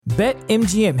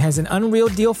BetMGM has an unreal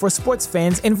deal for sports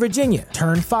fans in Virginia.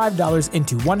 Turn $5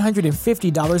 into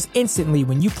 $150 instantly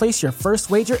when you place your first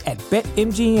wager at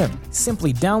BetMGM.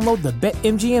 Simply download the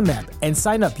BetMGM app and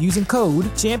sign up using code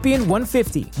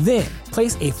Champion150. Then,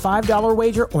 place a $5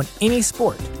 wager on any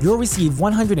sport. You'll receive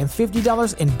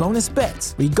 $150 in bonus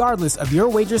bets, regardless of your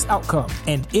wager's outcome.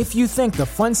 And if you think the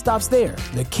fun stops there,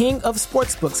 the King of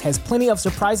Sportsbooks has plenty of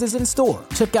surprises in store.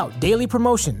 Check out daily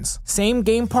promotions,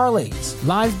 same-game parlays,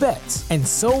 live bets, and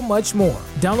so much more.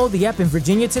 Download the app in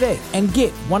Virginia today and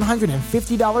get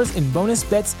 $150 in bonus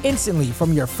bets instantly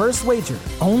from your first wager.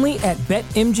 Only at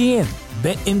BetMGM.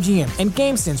 BetMGM and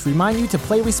GameSense remind you to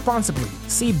play responsibly.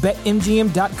 See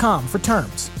BetMGM.com for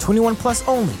terms. 21 plus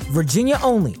only. Virginia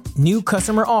only. New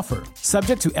customer offer.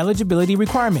 Subject to eligibility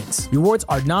requirements. Rewards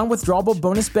are non-withdrawable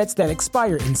bonus bets that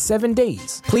expire in 7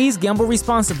 days. Please gamble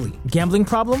responsibly. Gambling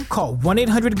problem? Call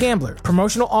 1-800-GAMBLER.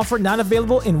 Promotional offer not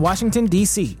available in Washington,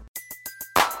 D.C.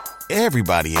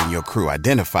 Everybody in your crew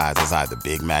identifies as either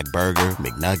Big Mac Burger,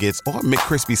 McNuggets, or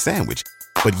McCrispy Sandwich.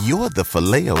 But you're the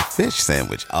Filet-O-Fish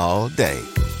Sandwich all day.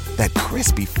 That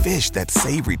crispy fish, that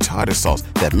savory tartar sauce,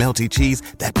 that melty cheese,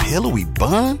 that pillowy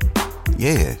bun.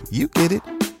 Yeah, you get it.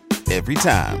 Every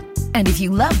time. And if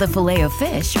you love the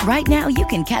Filet-O-Fish, right now you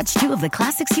can catch two of the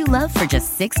classics you love for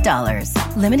just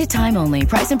 $6. Limited time only.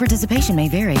 Price and participation may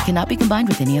vary. Cannot be combined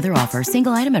with any other offer.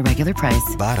 Single item at regular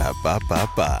price.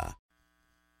 Ba-da-ba-ba-ba.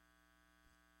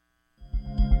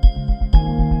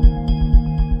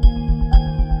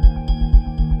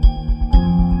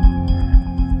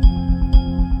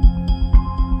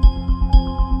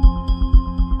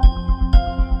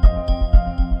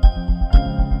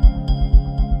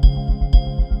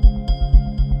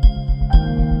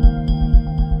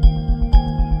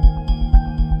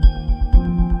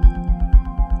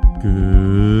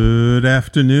 Good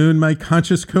afternoon, my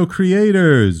conscious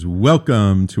co-creators.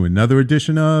 Welcome to another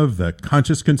edition of the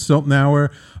Conscious Consultant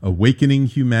Hour, Awakening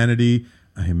Humanity.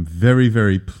 I am very,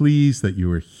 very pleased that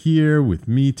you are here with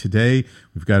me today.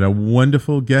 We've got a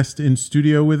wonderful guest in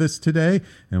studio with us today,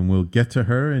 and we'll get to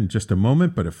her in just a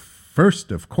moment. But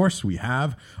first, of course, we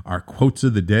have our quotes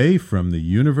of the day from the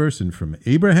universe and from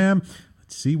Abraham.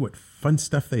 Let's see what fun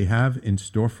stuff they have in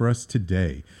store for us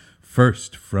today.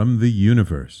 First, from the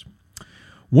universe.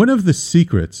 One of the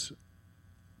secrets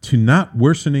to not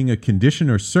worsening a condition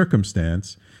or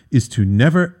circumstance is to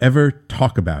never, ever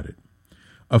talk about it.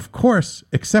 Of course,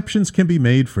 exceptions can be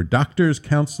made for doctors,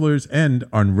 counselors, and,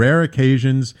 on rare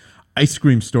occasions, ice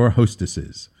cream store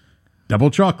hostesses. Double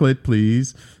chocolate,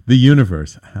 please. The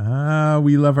universe.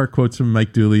 We love our quotes from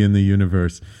Mike Dooley in the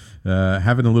universe.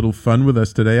 Having a little fun with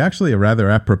us today. Actually, a rather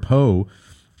apropos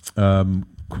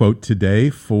quote today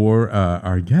for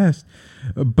our guest.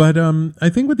 But I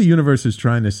think what the universe is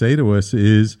trying to say to us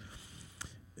is,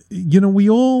 we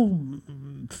all,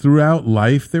 throughout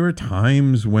life, there are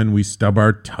times when we stub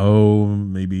our toe,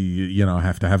 maybe,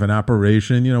 have to have an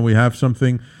operation. We have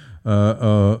something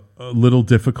a little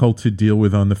difficult to deal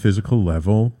with on the physical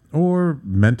level or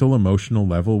mental, emotional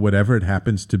level, whatever it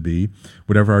happens to be,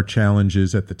 whatever our challenge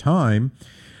is at the time.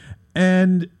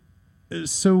 And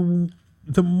so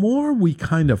the more we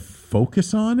kind of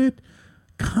focus on it,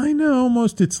 kind of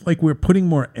almost it's like we're putting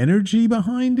more energy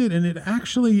behind it, and it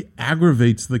actually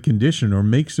aggravates the condition or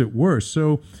makes it worse.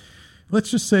 So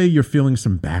let's just say you're feeling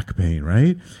some back pain,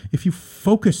 right? If you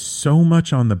focus so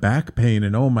much on the back pain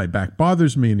and, oh, my back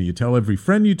bothers me, and you tell every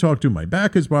friend you talk to, my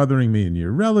back is bothering me, and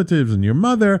your relatives and your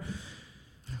mother,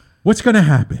 what's going to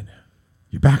happen?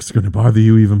 Your back's going to bother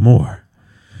you even more.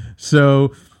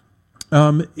 So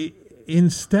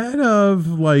instead of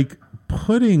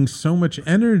putting so much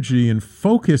energy and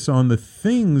focus on the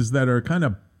things that are kind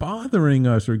of bothering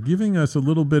us or giving us a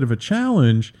little bit of a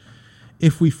challenge,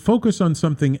 if we focus on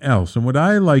something else, and what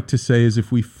I like to say is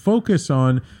if we focus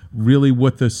on really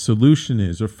what the solution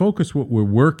is, or focus what we're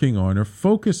working on, or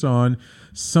focus on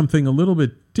something a little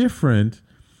bit different,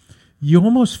 you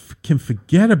almost can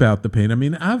forget about the pain. I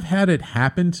mean, I've had it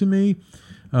happen to me.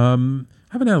 I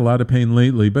haven't had a lot of pain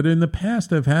lately, but in the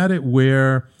past I've had it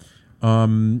where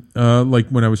like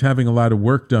when I was having a lot of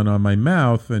work done on my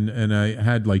mouth and I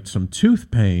had some tooth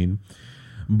pain,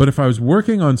 but if I was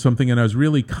working on something and I was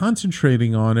really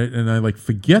concentrating on it and I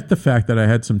forget the fact that I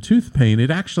had some tooth pain,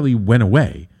 it actually went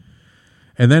away.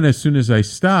 And then as soon as I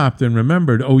stopped and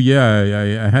remembered, oh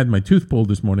yeah, I had my tooth pulled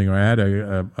this morning, or I had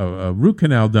a root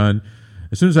canal done,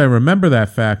 as soon as I remember that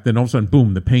fact, then all of a sudden,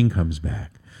 boom, the pain comes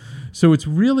back. So it's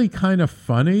really kind of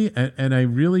funny, and I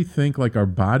really think our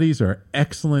bodies are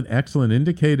excellent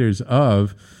indicators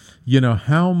of,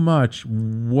 how much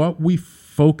what we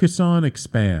focus on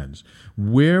expands.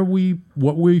 What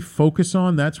we focus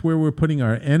on, that's where we're putting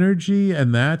our energy,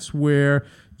 and that's where,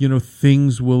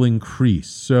 things will increase.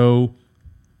 So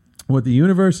what the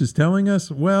universe is telling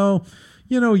us, well,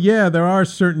 there are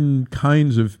certain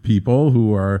kinds of people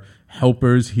who are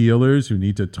helpers, healers, who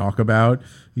need to talk about,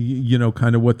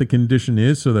 kind of what the condition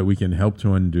is so that we can help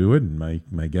to undo it. And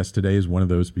my guest today is one of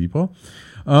those people.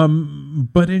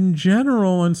 But in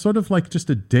general, on sort of like just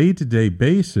a day-to-day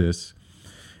basis,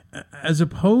 as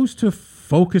opposed to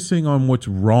focusing on what's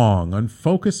wrong, on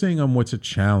focusing on what's a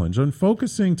challenge, on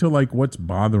focusing to like what's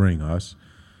bothering us,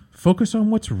 focus on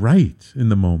what's right in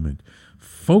the moment.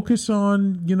 Focus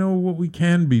on, what we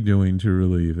can be doing to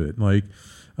relieve it. Like,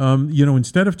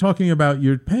 instead of talking about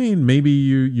your pain, maybe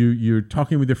you're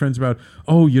talking with your friends about,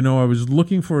 I was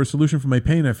looking for a solution for my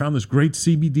pain. I found this great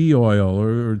CBD oil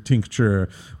or tincture,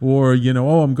 or,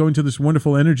 I'm going to this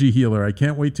wonderful energy healer. I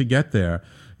can't wait to get there.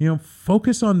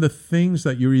 Focus on the things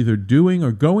that you're either doing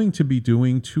or going to be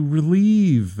doing to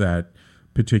relieve that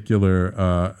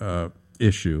particular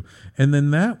issue. And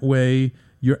then that way,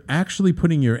 you're actually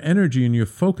putting your energy and your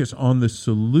focus on the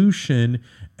solution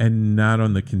and not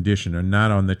on the condition, or not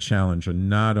on the challenge, or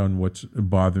not on what's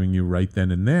bothering you right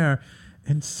then and there.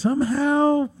 And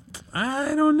somehow,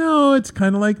 I don't know, it's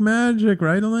kind of like magic,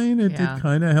 right, Elaine? It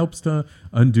kind of helps to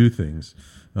undo things,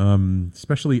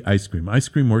 especially ice cream. Ice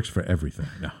cream works for everything.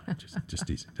 No, just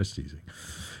teasing.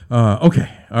 Okay.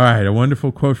 All right. A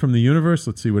wonderful quote from the universe.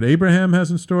 Let's see what Abraham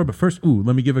has in store. But first,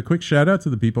 let me give a quick shout out to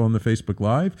the people on the Facebook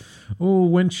Live.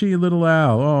 Wenchi, Little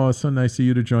Al. Oh, so nice of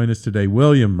you to join us today.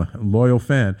 William, loyal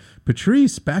fan.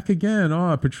 Patrice, back again.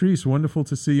 Oh, Patrice, wonderful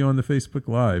to see you on the Facebook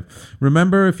Live.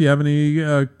 Remember, if you have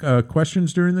any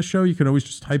questions during the show, you can always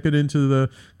just type it into the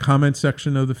comment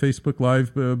section of the Facebook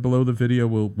Live below the video.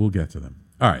 We'll get to them.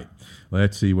 All right.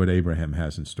 Let's see what Abraham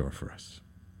has in store for us.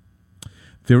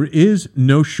 There is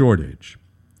no shortage,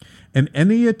 and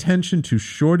any attention to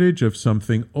shortage of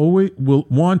something will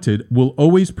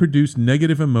always produce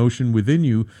negative emotion within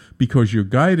you, because your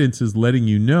guidance is letting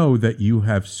you know that you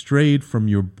have strayed from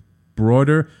your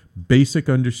broader basic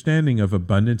understanding of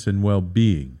abundance and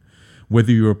well-being.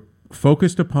 Whether you're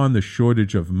focused upon the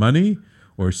shortage of money,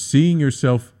 or seeing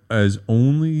yourself as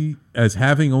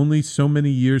having only so many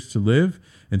years to live,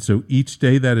 and so each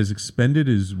day that is expended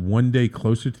is one day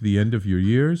closer to the end of your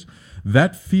years,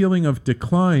 that feeling of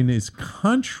decline is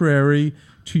contrary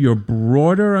to your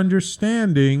broader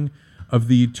understanding of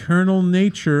the eternal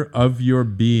nature of your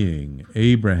being.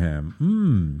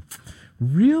 Abraham.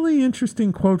 Really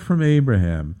interesting quote from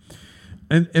Abraham.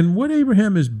 And what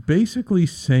Abraham is basically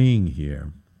saying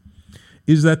here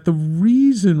is that the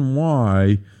reason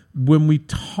why, when we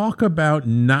talk about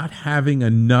not having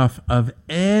enough of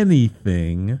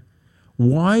anything,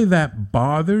 why that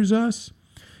bothers us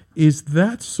is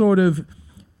that sort of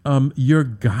your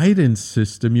guidance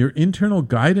system, your internal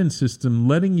guidance system,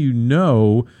 letting you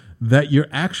know that you're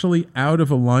actually out of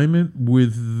alignment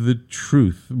with the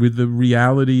truth, with the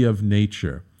reality of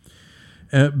nature,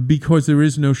 because there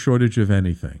is no shortage of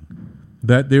anything.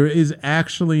 That there is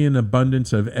actually an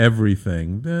abundance of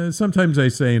everything. Sometimes I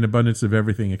say an abundance of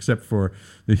everything except for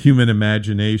the human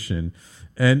imagination.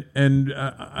 And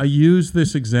I use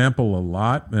this example a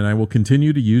lot, and I will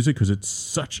continue to use it because it's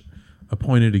such a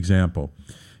pointed example.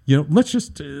 Let's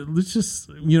just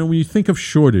when you think of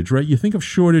shortage, right? You think of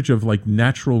shortage of like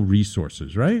natural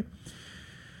resources, right?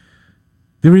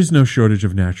 There is no shortage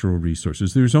of natural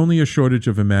resources. There's only a shortage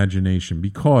of imagination,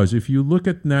 because if you look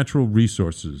at natural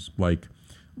resources, like,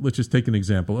 let's just take an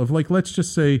example of, like, let's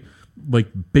just say, like,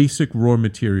 basic raw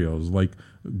materials like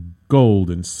gold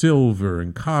and silver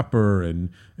and copper and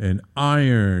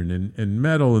iron and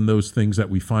metal and those things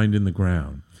that we find in the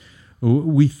ground.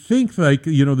 We think like,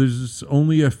 there's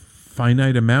only a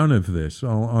finite amount of this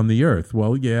on the earth.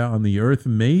 Well, yeah, on the earth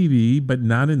maybe, but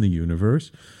not in the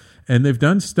universe. And they've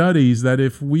done studies that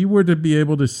if we were to be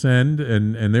able to send,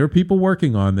 and there are people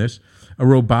working on this, a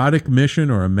robotic mission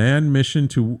or a manned mission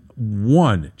to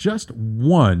just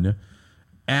one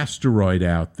asteroid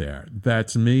out there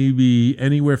that's maybe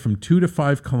anywhere from 2 to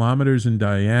 5 kilometers in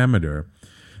diameter,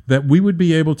 that we would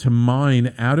be able to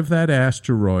mine out of that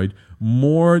asteroid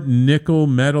more nickel,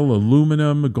 metal,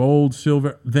 aluminum, gold,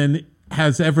 silver than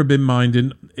has ever been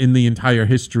mined in the entire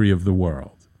history of the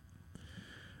world.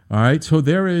 All right, so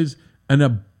there is an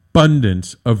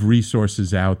abundance of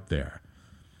resources out there.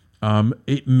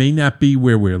 It may not be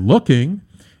where we're looking.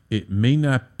 It may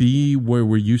not be where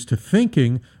we're used to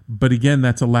thinking. But again,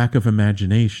 that's a lack of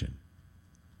imagination.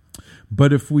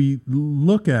 But if we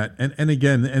look at, and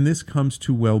again, and this comes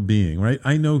to well-being, right?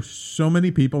 I know so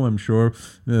many people, I'm sure,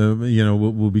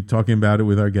 we'll be talking about it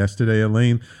with our guest today,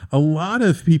 Elaine, a lot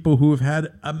of people who have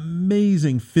had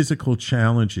amazing physical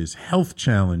challenges, health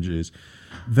challenges,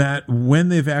 that when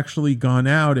they've actually gone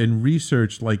out and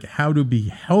researched like how to be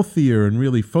healthier and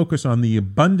really focus on the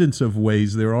abundance of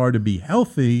ways there are to be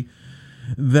healthy,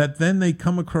 that then they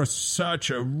come across such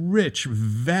a rich,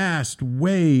 vast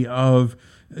way of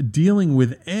dealing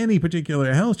with any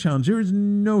particular health challenge. There is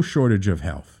no shortage of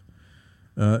health.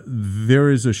 There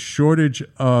is a shortage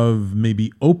of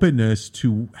maybe openness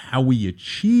to how we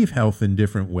achieve health in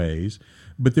different ways,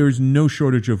 but there is no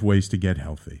shortage of ways to get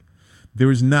healthy.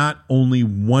 There is not only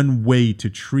one way to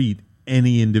treat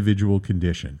any individual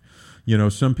condition.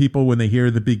 Some people, when they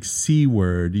hear the big C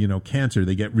word, cancer,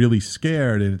 they get really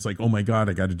scared, and it's like, oh my God,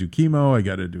 I got to do chemo, I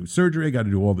got to do surgery, I got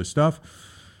to do all this stuff.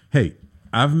 Hey,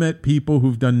 I've met people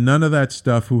who've done none of that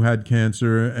stuff who had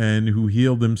cancer and who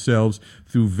healed themselves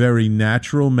through very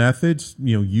natural methods,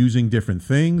 using different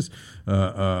things.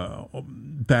 That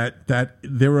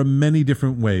there are many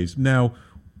different ways. Now,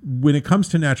 when it comes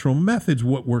to natural methods,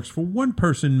 what works for one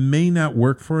person may not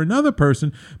work for another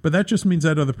person, but that just means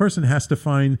that other person has to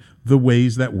find the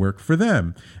ways that work for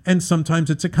them. And sometimes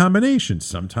it's a combination.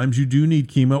 Sometimes you do need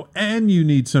chemo and you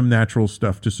need some natural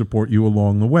stuff to support you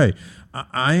along the way.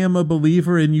 I am a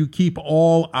believer in you keep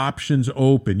all options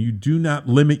open. You do not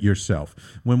limit yourself.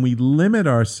 When we limit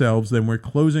ourselves, then we're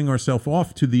closing ourselves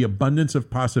off to the abundance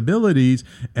of possibilities,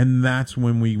 and that's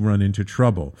when we run into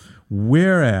trouble.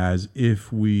 Whereas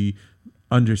if we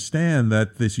understand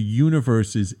that this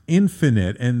universe is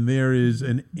infinite and there is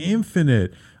an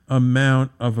infinite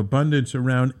amount of abundance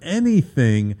around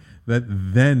anything, that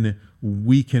then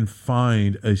we can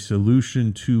find a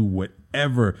solution to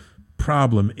whatever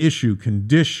problem, issue,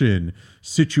 condition,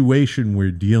 situation we're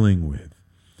dealing with.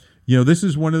 This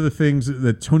is one of the things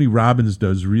that Tony Robbins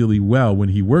does really well when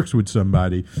he works with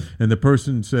somebody and the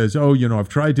person says, oh, I've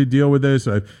tried to deal with this.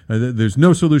 There's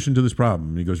no solution to this problem.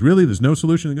 And he goes, really? There's no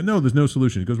solution? They go, no, there's no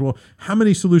solution. He goes, well, how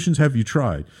many solutions have you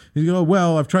tried? He goes,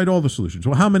 well, I've tried all the solutions.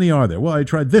 Well, how many are there? Well, I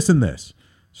tried this and this.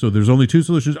 So there's only 2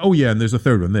 solutions? Oh, yeah, and there's a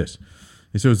third one, this.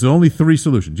 And so it's only 3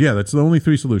 solutions. Yeah, that's the only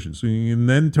 3 solutions. And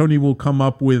then Tony will come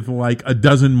up with like a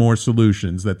dozen more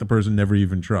solutions that the person never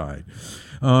even tried.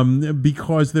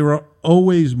 Because there are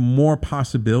always more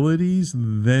possibilities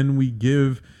than we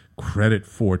give credit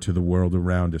for to the world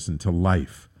around us and to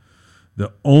life.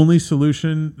 The only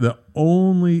solution, the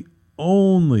only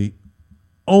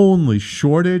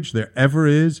shortage there ever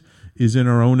is in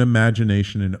our own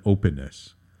imagination and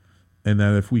openness. And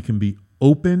that if we can be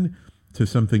open to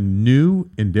something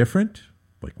new and different,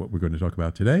 like what we're going to talk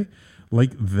about today,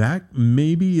 like that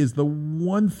maybe is the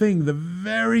one thing, the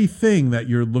very thing that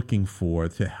you're looking for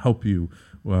to help you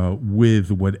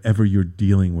with whatever you're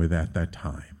dealing with at that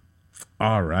time.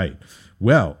 All right.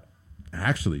 Well,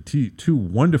 actually, two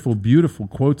wonderful, beautiful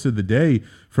quotes of the day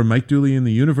from Mike Dooley in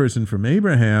the Universe and from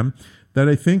Abraham that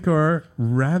I think are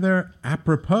rather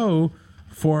apropos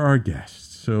for our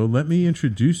guests. So let me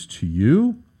introduce to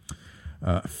you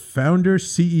founder,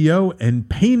 CEO, and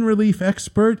pain relief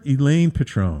expert, Elaine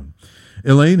Patrone.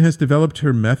 Elaine has developed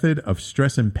her method of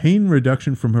stress and pain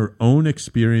reduction from her own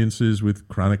experiences with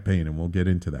chronic pain, and we'll get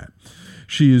into that.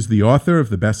 She is the author of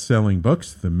the best-selling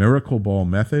books, The Miracle Ball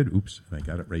Method. Oops, I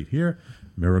got it right here.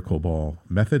 Miracle Ball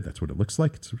Method. That's what it looks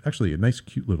like. It's actually a nice,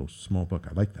 cute little small book.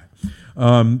 I like that.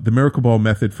 The Miracle Ball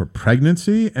Method for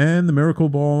Pregnancy and the Miracle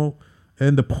Ball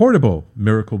and the Portable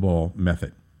Miracle Ball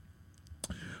Method.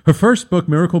 Her first book,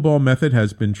 Miracle Ball Method,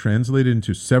 has been translated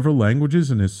into several languages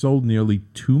and has sold nearly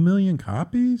 2 million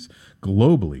copies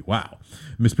globally. Wow.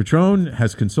 Ms. Patrone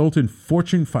has consulted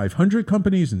Fortune 500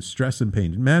 companies in stress and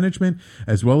pain management,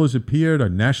 as well as appeared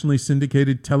on nationally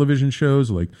syndicated television shows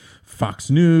like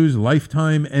Fox News,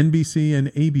 Lifetime, NBC, and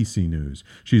ABC News.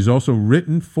 She's also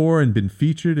written for and been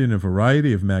featured in a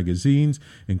variety of magazines,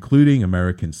 including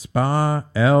American Spa,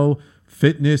 Elle,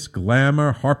 Fitness,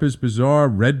 Glamour, Harper's Bazaar,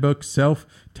 Redbook, Self,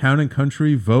 Town &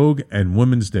 Country, Vogue, and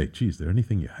Woman's Day. Geez, is there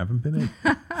anything you haven't been in?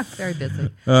 Very busy.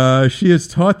 She has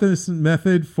taught this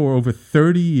method for over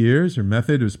 30 years. Her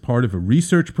method is part of a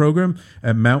research program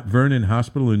at Mount Vernon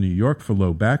Hospital in New York for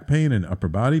low back pain and upper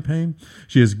body pain.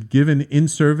 She has given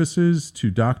in-services to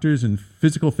doctors and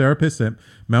physical therapists at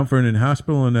Mount Vernon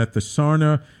Hospital and at the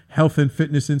Sarna Health and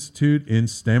Fitness Institute in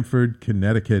Stamford,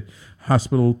 Connecticut,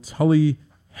 Hospital Tully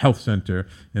Health Center,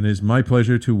 and it is my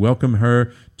pleasure to welcome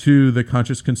her to the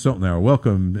Conscious Consultant Hour.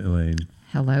 Welcome, Elaine.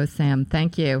 Hello, Sam.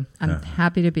 Thank you. I'm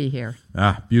happy to be here.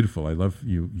 Beautiful. I love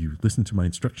you. You listen to my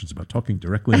instructions about talking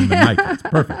directly in the mic. It's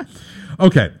perfect.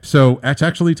 Okay, so it's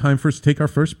actually time for us to take our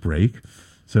first break.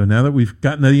 So now that we've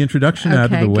gotten the introduction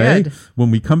out of the way, good.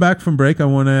 When we come back from break, I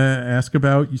want to ask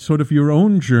about sort of your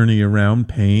own journey around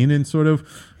pain and sort of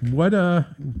what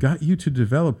got you to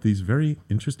develop these very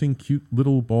interesting, cute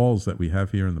little balls that we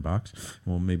have here in the box.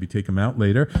 We'll maybe take them out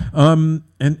later, and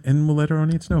we'll let our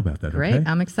audience know about that. Great. Okay?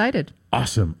 I'm excited.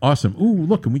 Awesome. Ooh,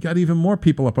 look, and we got even more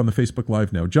people up on the Facebook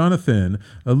Live now. Jonathan,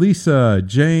 Elisa,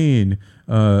 Jane,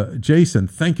 Jason,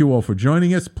 thank you all for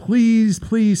joining us. Please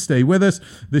stay with us.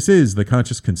 This is the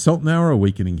Conscious Consultant Hour,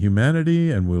 Awakening Humanity,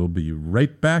 and we'll be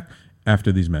right back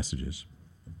after these messages.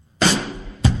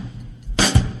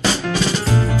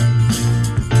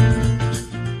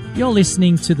 You're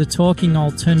listening to the Talking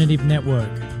Alternative Network.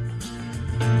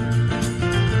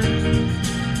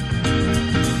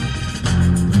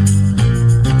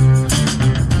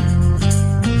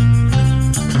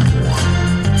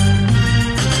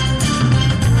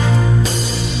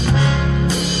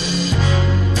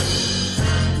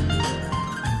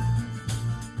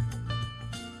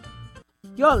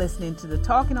 You're listening to the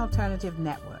Talking Alternative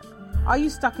Network. Are you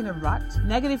stuck in a rut?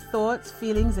 Negative thoughts,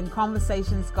 feelings, and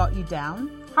conversations got you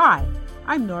down? Hi,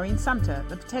 I'm Noreen Sumter,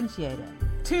 the Potentiator.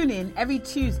 Tune in every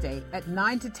Tuesday at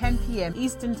 9 to 10 p.m.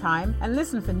 Eastern Time and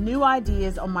listen for new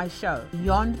ideas on my show,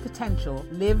 Beyond Potential,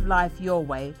 Live Life Your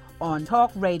Way, on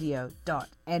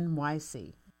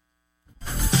talkradio.nyc.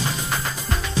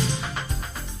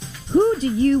 Who do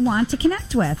you want to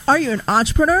connect with? Are you an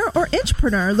entrepreneur or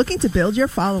intrapreneur looking to build your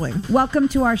following? Welcome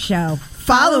to our show.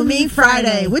 Follow Me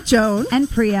Friday with Joan and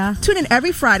Priya. Tune in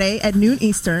every Friday at noon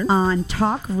Eastern on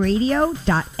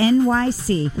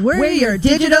talkradio.nyc. We're your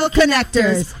digital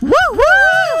connectors. Woo woo!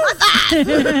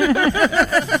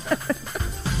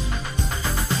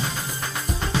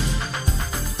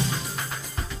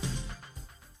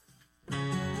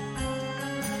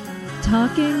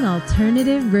 Talking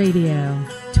Alternative Radio,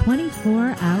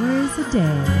 24 hours a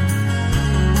day.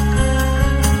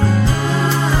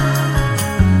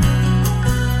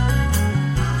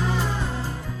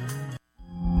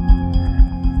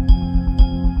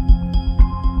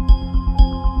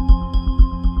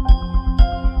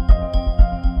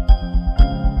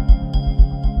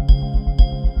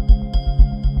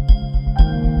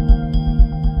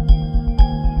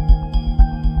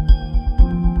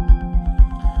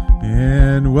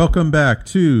 Welcome back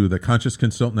to the Conscious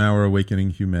Consultant Hour,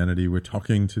 Awakening Humanity. We're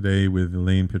talking today with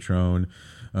Elaine Patrone,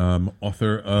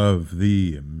 author of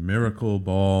The Miracle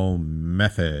Ball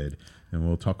Method. And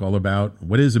we'll talk all about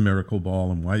what is a miracle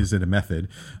ball and why is it a method.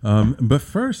 But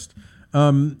first,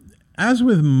 as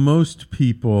with most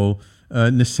people,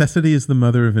 necessity is the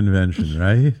mother of invention,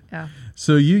 right? Yeah.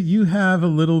 So you have a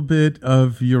little bit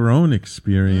of your own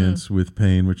experience with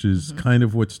pain, which is kind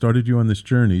of what started you on this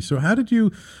journey. So how did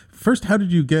you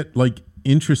get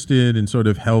interested in sort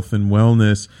of health and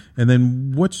wellness? And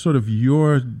then what's sort of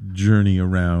your journey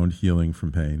around healing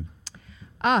from pain?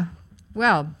 A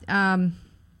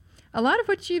lot of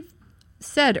what you've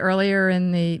said earlier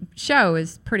in the show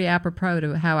is pretty apropos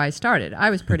to how I started. I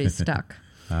was pretty stuck.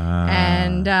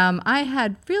 And I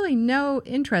had really no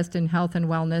interest in health and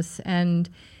wellness. And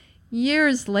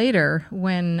years later,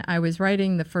 when I was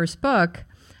writing the first book,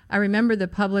 I remember the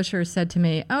publisher said to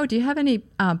me, "Oh, do you have any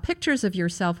pictures of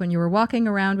yourself when you were walking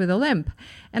around with a limp?"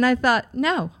 And I thought,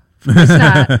 no, of course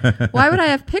not. Why would I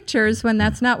have pictures when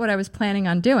that's not what I was planning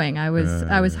on doing? I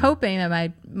was hoping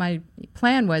that my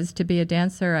plan was to be a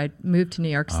dancer. I moved to New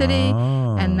York City,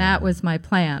 and that was my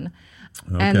plan.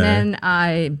 Okay. And then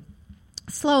I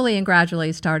slowly and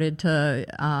gradually started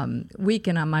to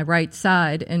weaken on my right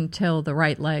side until the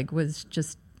right leg was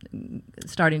just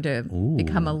starting to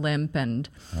become a limp and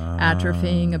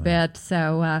atrophying a bit.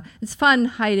 So it's fun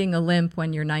hiding a limp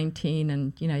when you're 19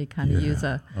 and you kind of use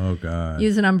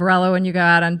an umbrella when you go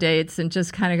out on dates and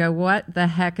just kind of go, what the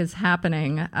heck is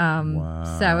happening?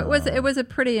 So it was a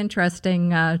pretty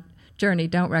interesting journey.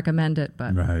 Don't recommend it,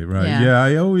 but right. Yeah,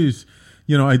 I always.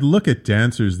 I look at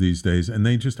dancers these days and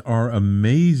they just are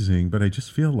amazing, but I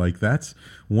just feel like that's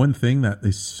one thing that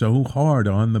is so hard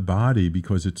on the body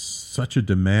because it's such a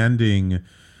demanding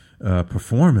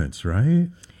performance, right?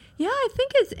 Yeah, I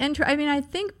think it's interesting. I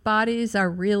think bodies are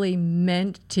really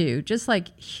meant to, just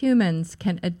like humans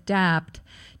can adapt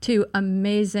to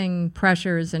amazing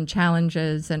pressures and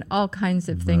challenges and all kinds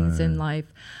of things in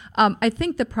life. I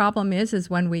think the problem is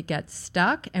when we get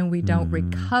stuck and we don't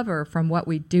recover from what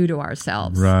we do to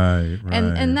ourselves. Right.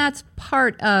 And that's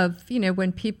part of,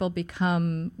 when people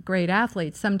become great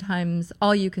athletes, sometimes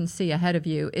all you can see ahead of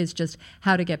you is just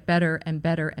how to get better and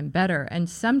better and better. And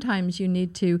sometimes you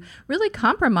need to really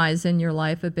compromise in your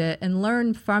life a bit and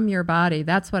learn from your body.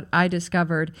 That's what I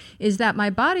discovered, is that my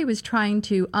body was trying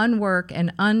to unwork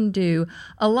and undo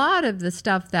a lot of the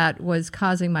stuff that was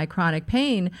causing my chronic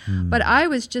pain. But I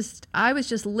was just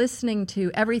listening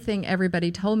to everything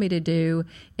everybody told me to do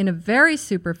in a very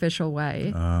superficial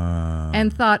way,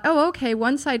 and thought, oh, okay,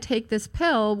 once I take this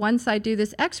pill, once I do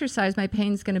this exercise, my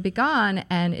pain's going to be gone,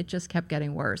 and it just kept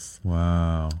getting worse.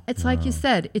 Wow. It's like you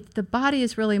said, the body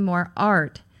is really more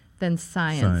art than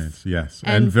science. Science, yes,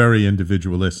 and very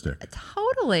individualistic.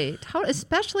 Totally,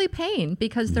 especially pain,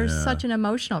 because there's such an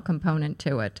emotional component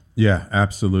to it. Yeah,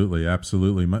 absolutely.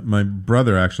 My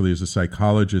brother actually is a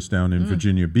psychologist down in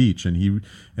Virginia Beach,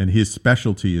 and his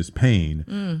specialty is pain.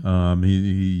 He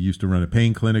used to run a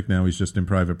pain clinic. Now he's just in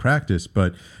private practice.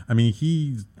 But I mean,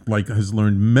 he has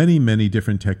learned many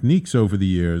different techniques over the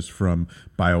years, from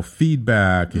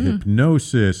biofeedback,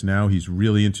 hypnosis. Now he's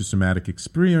really into somatic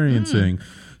experiencing.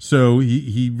 So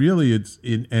he really,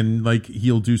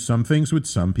 he'll do some things with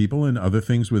some people and other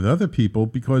things with other people,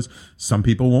 because some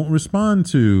people won't respond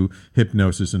to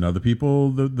hypnosis, and other people,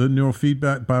 the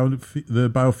neurofeedback, the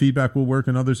biofeedback will work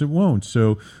and others it won't.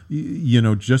 So,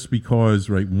 just because,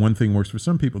 one thing works for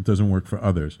some people doesn't work for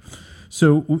others.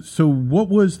 So what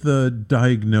was the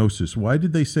diagnosis? Why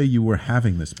did they say you were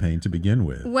having this pain to begin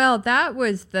with? Well, that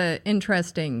was the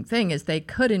interesting thing, is they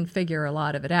couldn't figure a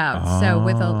lot of it out.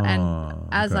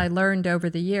 As I learned over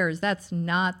the years, that's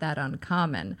not that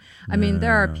uncommon. I mean,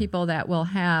 there are people that will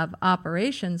have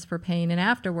operations for pain and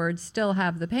afterwards still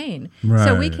have the pain.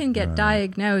 So we can get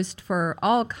diagnosed for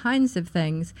all kinds of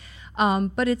things,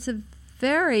 but it's a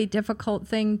very difficult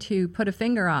thing to put a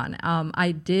finger on.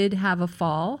 I did have a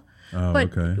fall.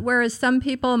 Whereas some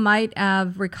people might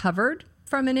have recovered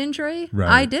from an injury,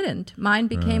 I didn't. Mine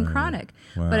became chronic.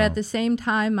 Wow. But at the same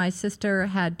time, my sister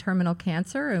had terminal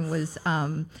cancer and was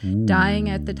dying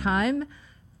at the time.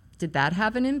 Did that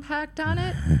have an impact on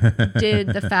it? Did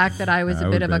the fact that I was a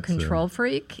bit of a control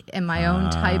freak and my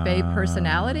own type A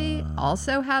personality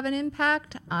also have an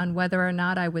impact on whether or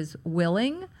not I was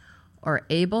willing or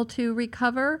able to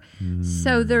recover?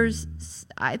 So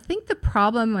I think the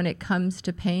problem when it comes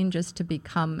to pain, just to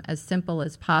become as simple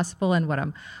as possible, and what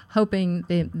I'm hoping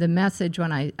the message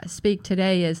when I speak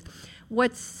today is,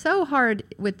 what's so hard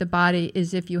with the body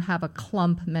is if you have a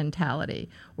clump mentality,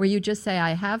 where you just say,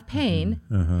 I have pain,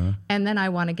 and then I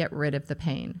want to get rid of the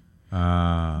pain.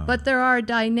 But there are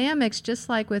dynamics, just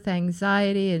like with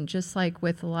anxiety and just like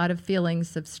with a lot of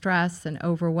feelings of stress and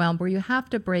overwhelm, where you have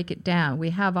to break it down. We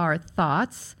have our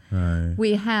thoughts,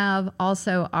 we have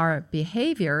also our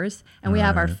behaviors, and we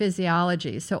have our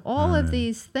physiology. So all of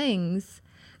these things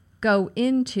go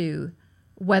into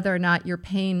whether or not your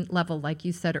pain level, like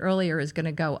you said earlier, is going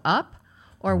to go up,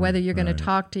 or whether you're going to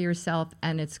talk to yourself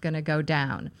and it's going to go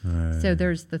down. So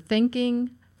there's the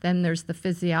thinking, then there's the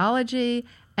physiology,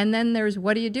 and then there's,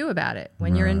 what do you do about it?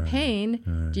 When you're in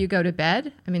pain, do you go to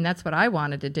bed? I mean, that's what I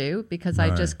wanted to do, because I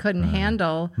just couldn't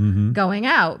handle going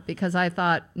out, because I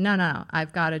thought, no,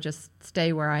 I've got to just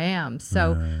stay where I am.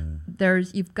 So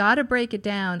you've got to break it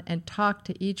down and talk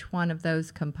to each one of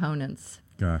those components.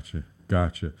 Gotcha.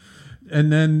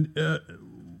 And then,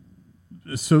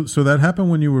 so that happened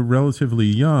when you were relatively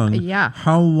young. Yeah.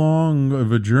 How long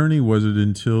of a journey was it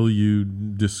until you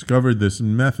discovered this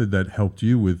method that helped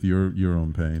you with your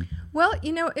own pain? Well,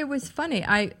 it was funny.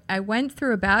 I went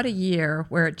through about a year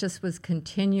where it just was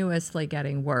continuously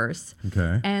getting worse.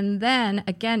 Okay. And then,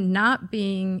 again, not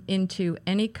being into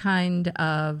any kind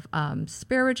of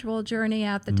spiritual journey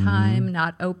at the time,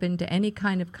 not open to any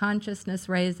kind of consciousness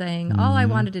raising. All I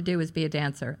wanted to do was be a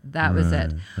dancer. That was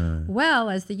it. Well,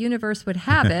 as the universe would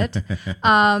have it,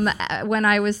 when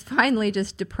I was finally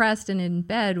just depressed and in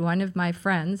bed, one of my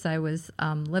friends, I was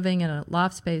living in a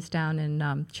loft space down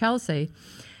in Chelsea,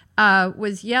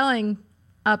 was yelling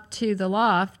up to the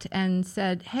loft and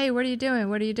said, "Hey, what are you doing?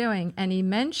 What are you doing?" And he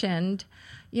mentioned,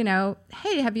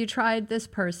 "Hey, have you tried this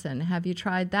person? Have you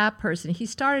tried that person?" He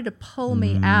started to pull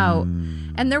me out.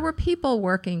 And there were people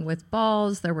working with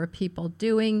balls. There were people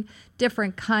doing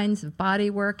different kinds of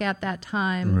body work at that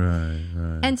time.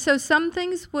 Right. And so some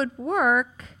things would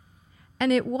work.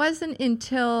 And it wasn't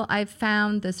until I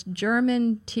found this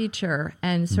German teacher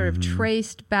and sort of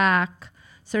traced back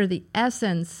sort of the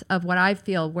essence of what I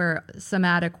feel where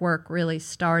somatic work really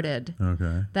started,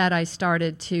 that I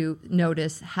started to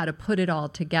notice how to put it all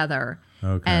together.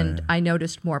 Okay. And I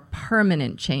noticed more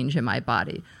permanent change in my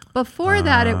body. Before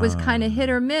that, it was kind of hit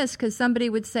or miss because somebody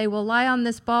would say, well, lie on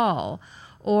this ball.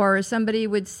 Or somebody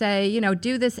would say, you know,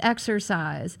 do this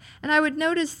exercise. And I would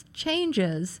notice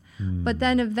changes. But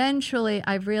then eventually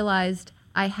I realized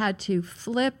I had to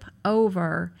flip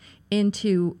over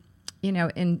into, you know,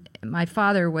 my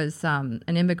father was an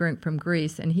immigrant from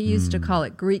Greece, and he used to call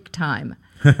it Greek time.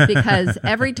 Because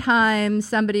every time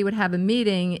somebody would have a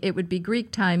meeting, it would be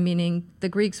Greek time, meaning the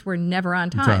Greeks were never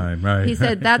on time. Right. He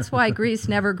said that's why Greece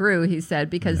never grew, he said,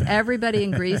 because everybody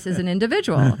in Greece is an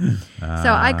individual.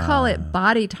 So I call it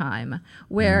body time,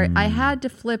 where I had to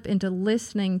flip into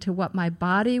listening to what my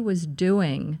body was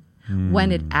doing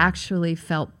when it actually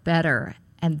felt better.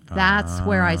 And that's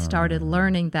where I started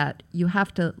learning that you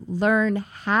have to learn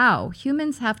how.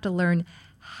 Humans have to learn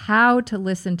how to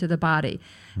listen to the body.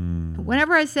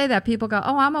 Whenever I say that, people go,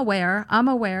 oh, I'm aware.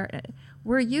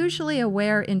 We're usually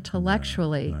aware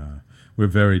intellectually. We're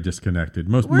very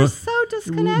disconnected. We're so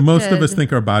disconnected. Most of us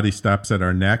think our body stops at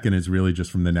our neck and is really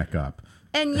just from the neck up.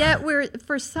 And yet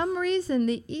for some reason,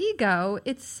 the ego,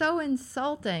 it's so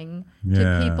insulting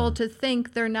to people to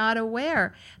think they're not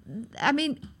aware. I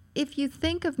mean, if you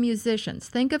think of musicians,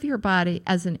 think of your body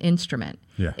as an instrument.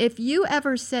 Yeah. If you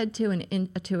ever said to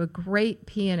a great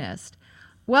pianist,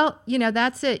 well, you know,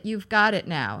 that's it, you've got it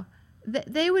now,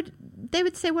 they would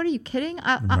say, what, are you kidding?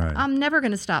 I'm never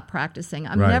going to stop practicing.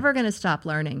 I'm never going to stop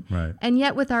learning. Right. And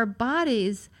yet with our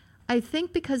bodies, I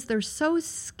think because they're so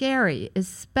scary,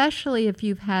 especially if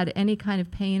you've had any kind of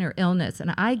pain or illness,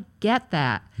 and I get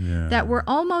that, that we're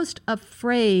almost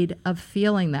afraid of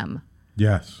feeling them.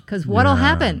 Yes. Because what'll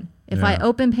happen if I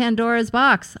open Pandora's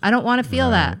box? I don't want to feel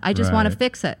that. I just want to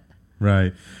fix it.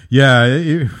 Right.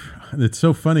 Yeah. It's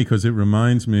so funny because it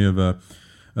reminds me of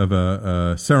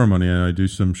a ceremony, and I do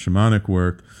some shamanic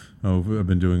work I've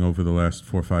been doing over the last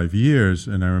 4 or 5 years.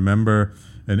 And I remember,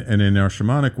 and in our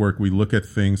shamanic work, we look at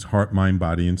things heart, mind,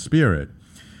 body, and spirit.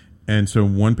 And so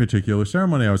one particular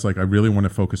ceremony, I was like, I really want to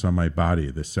focus on my body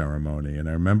at this ceremony. And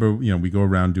I remember, you know, we go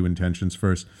around, do intentions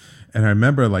first. And I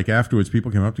remember, like, afterwards,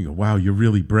 people came up to me and go, wow, you're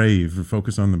really brave.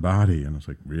 Focus on the body. And I was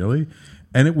like, really?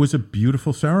 And it was a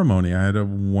beautiful ceremony. I had a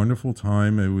wonderful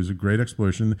time. It was a great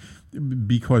exploration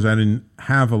because I didn't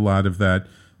have a lot of that,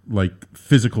 like,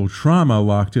 physical trauma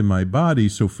locked in my body.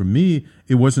 So for me,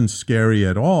 it wasn't scary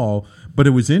at all. But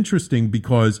it was interesting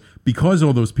because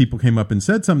all those people came up and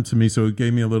said something to me. So it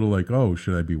gave me a little like, oh,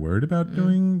 should I be worried about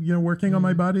working on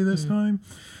my body this time?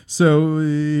 So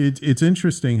it's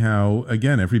interesting how,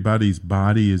 again, everybody's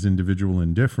body is individual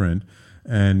and different.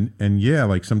 And yeah,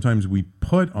 like sometimes we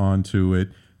put onto it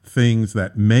things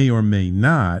that may or may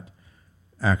not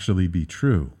actually be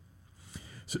true.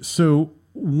 So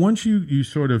once you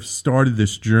sort of started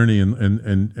this journey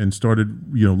and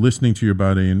started, you know, listening to your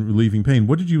body and relieving pain,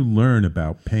 what did you learn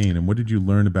about pain, and what did you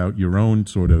learn about your own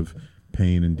sort of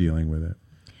pain and dealing with it?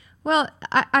 Well,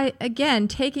 I again,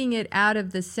 taking it out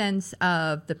of the sense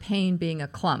of the pain being a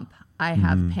clump, I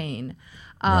have pain.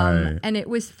 And it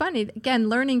was funny, again,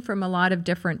 learning from a lot of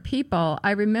different people.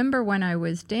 I remember when I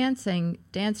was dancing,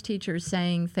 dance teachers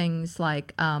saying things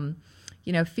like,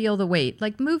 you know, feel the weight.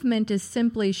 Like movement is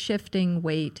simply shifting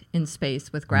weight in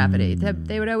space with gravity.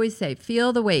 They would always say,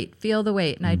 feel the weight, feel the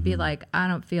weight. And I'd be like, I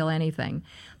don't feel anything.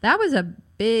 That was a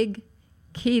big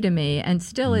key to me, and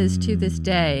still is to this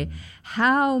day,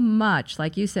 how much,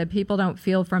 like you said, people don't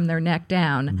feel from their neck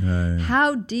down,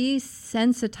 how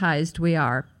desensitized we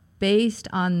are based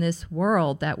on this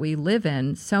world that we live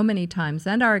in so many times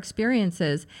and our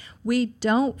experiences. We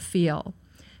don't feel.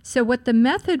 So what the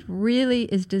method really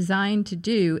is designed to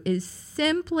do is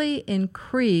simply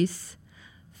increase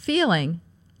feeling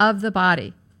of the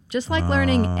body, just like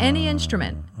learning any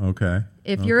instrument. Okay.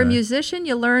 If you're a musician,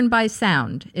 you learn by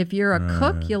sound. If you're a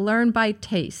cook, you learn by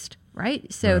taste,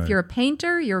 right? So if you're a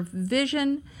painter, your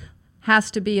vision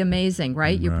has to be amazing,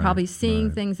 right? You're probably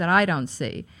seeing things that I don't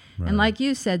see. And like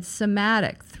you said,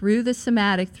 somatic, through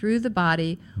the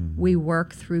body, we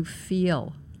work through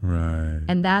feel. Right.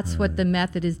 And that's what the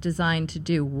method is designed to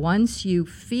do. Once you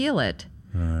feel it,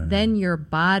 then your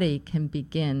body can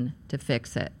begin to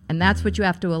fix it. And that's what you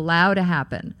have to allow to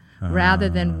happen, rather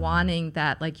than wanting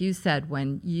that, like you said,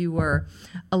 when you were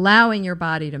allowing your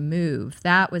body to move.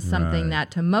 That was something that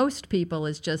to most people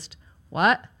is just,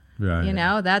 what? Right. You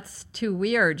know, that's too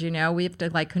weird. You know, we have to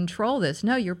like control this.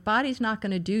 No, your body's not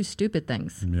going to do stupid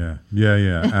things. Yeah.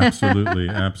 Absolutely.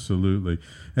 Absolutely.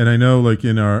 And I know, like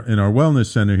in our wellness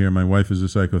center here, my wife is a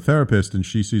psychotherapist, and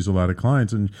she sees a lot of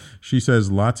clients, and she says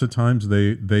lots of times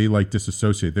they like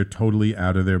disassociate. They're totally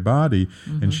out of their body,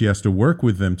 and she has to work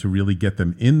with them to really get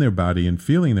them in their body and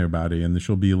feeling their body. And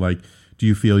she'll be like do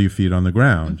you feel your feet on the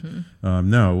ground? Mm-hmm.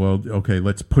 No, well, okay,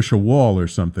 let's push a wall or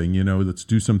something, let's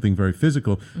do something very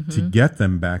physical to get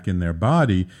them back in their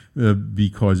body,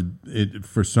 because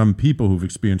for some people who've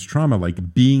experienced trauma,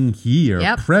 like being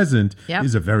here, present,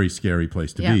 is a very scary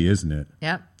place to be, isn't it?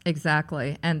 Yep.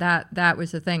 Exactly. And that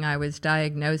was the thing. I was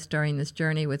diagnosed during this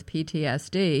journey with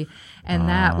PTSD, and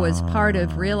that was part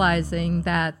of realizing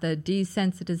that the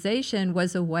desensitization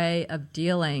was a way of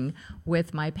dealing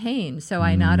with my pain. So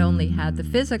I not only had the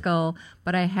physical,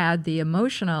 but I had the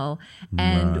emotional.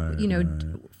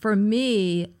 And, for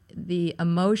me, the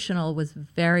emotional was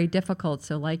very difficult.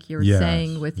 So like you're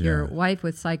saying with your wife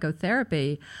with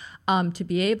psychotherapy, to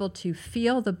be able to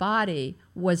feel the body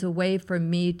was a way for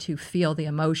me to feel the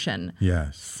emotion.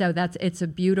 Yes. So it's a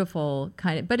beautiful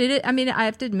kind of, but I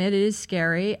have to admit it is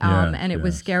scary. And it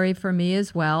was scary for me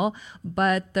as well.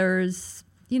 But there's,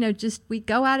 we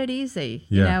go at it easy,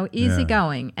 easy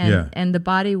going. And the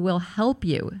body will help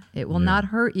you. It will not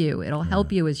hurt you. It'll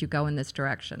help you as you go in this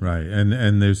direction. Right.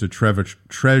 And there's a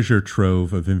treasure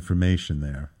trove of information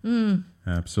there.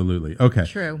 Absolutely. Okay.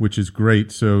 True. Which is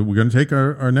great. So we're going to take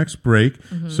our next break.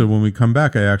 So when we come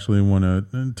back, I actually want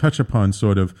to touch upon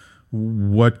sort of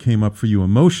what came up for you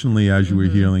emotionally as you were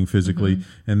healing physically.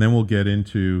 And then we'll get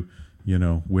into,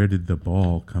 where did the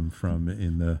ball come from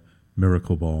in the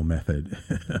miracle ball method.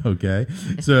 Okay.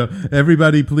 So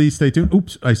everybody, please stay tuned.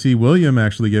 Oops. I see William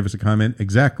actually gave us a comment.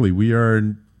 Exactly. We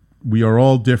are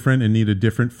all different and need a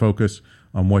different focus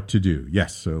on what to do.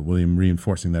 Yes, so William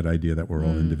reinforcing that idea that we're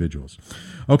all individuals.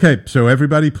 Okay, so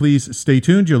everybody please stay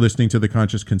tuned. You're listening to the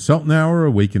Conscious Consultant Hour,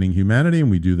 Awakening Humanity, and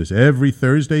we do this every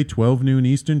Thursday, 12 noon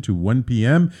Eastern to 1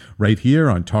 p.m. right here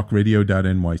on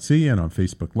talkradio.nyc and on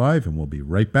Facebook Live, and we'll be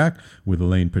right back with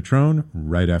Elaine Patrone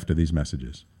right after these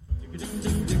messages.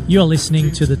 You're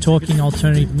listening to the Talking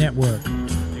Alternative Network.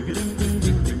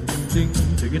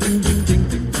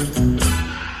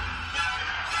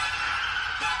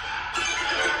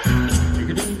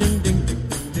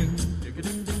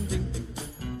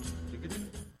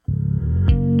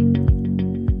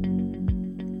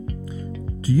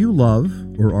 Do you love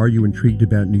or are you intrigued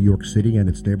about New York City and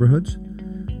its neighborhoods?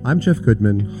 I'm Jeff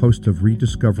Goodman, host of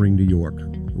Rediscovering New York,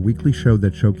 a weekly show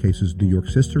that showcases New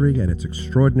York's history and its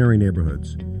extraordinary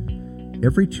neighborhoods.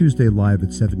 Every Tuesday live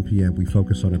at 7 p.m., we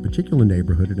focus on a particular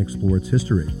neighborhood and explore its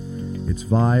history, its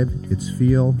vibe, its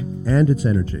feel, and its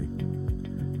energy.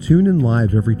 Tune in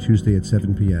live every Tuesday at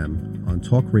 7 p.m. on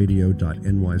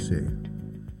talkradio.nyc.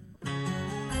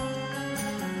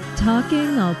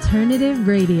 Talking Alternative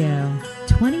Radio,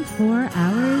 24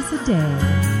 hours a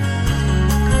day.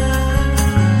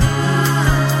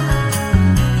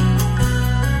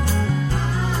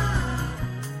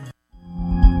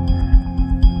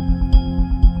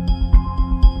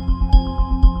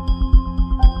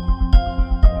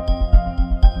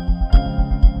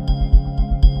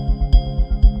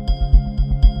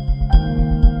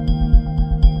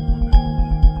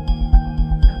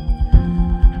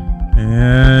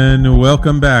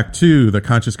 Welcome back to the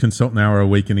Conscious Consultant Hour,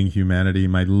 Awakening Humanity.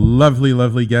 My lovely,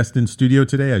 lovely guest in studio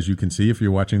today, as you can see if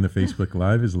you're watching the Facebook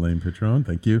Live, is Elaine Patrone.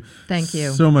 Thank you. Thank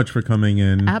you so much for coming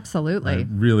in. Absolutely. I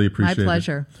really appreciate it. My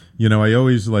pleasure. I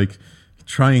always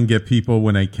try and get people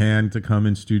when I can to come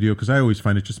in studio because I always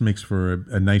find it just makes for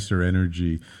a nicer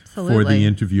energy for the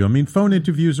interview. I mean, phone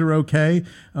interviews are okay,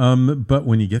 but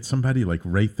when you get somebody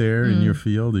right there in your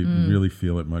field, you really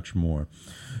feel it much more.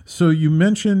 So you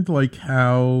mentioned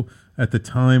how at the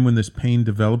time when this pain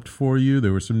developed for you,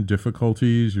 there were some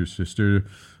difficulties. Your sister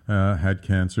had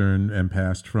cancer and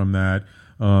passed from that.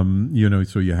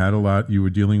 So you had a lot you were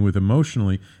dealing with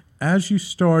emotionally. As you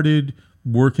started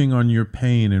working on your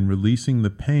pain and releasing the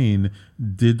pain,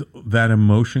 did that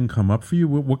emotion come up for you?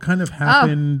 What kind of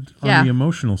happened on the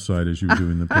emotional side as you were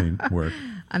doing the pain work?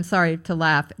 I'm sorry to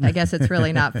laugh. I guess it's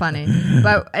really not funny,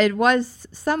 but it was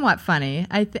somewhat funny.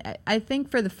 I think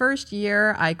for the first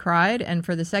year I cried, and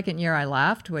for the second year I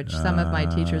laughed, which some of my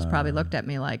teachers probably looked at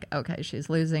me like, okay, she's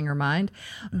losing her mind.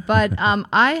 But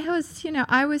I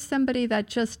was somebody that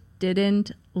just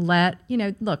didn't let,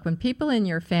 look, when people in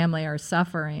your family are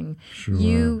suffering,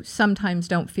 you sometimes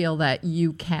don't feel that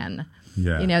you can.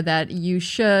 Yeah. That you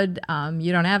should,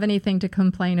 you don't have anything to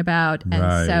complain about. And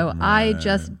I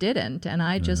just didn't. And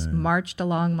I just marched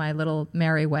along my little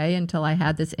merry way until I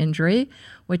had this injury,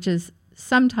 which is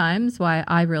sometimes why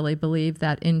I really believe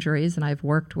that injuries, and I've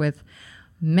worked with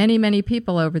many, many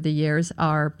people over the years,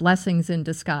 are blessings in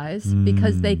disguise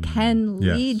because they can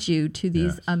lead you to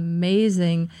these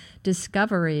amazing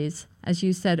discoveries, as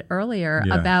you said earlier,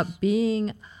 about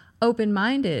being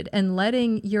open-minded and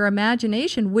letting your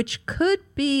imagination, which could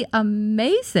be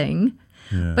amazing,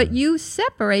 Yeah. But you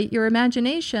separate your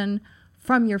imagination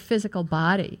from your physical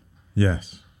body.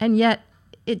 Yes. And yet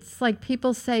it's like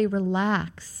people say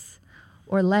relax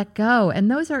or let go. And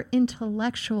those are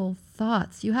intellectual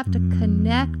thoughts. You have to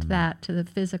connect that to the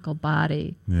physical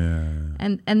body. Yeah.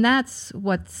 And that's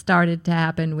what started to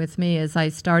happen with me as I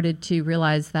started to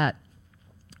realize that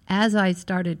as I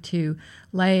started to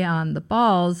lay on the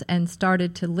balls and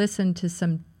started to listen to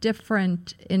some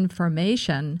different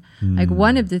information, like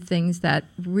one of the things that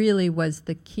really was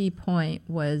the key point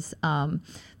was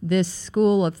this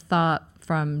school of thought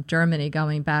from Germany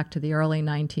going back to the early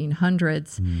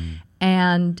 1900s.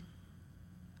 And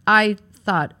I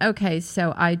thought, okay,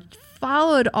 so I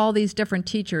followed all these different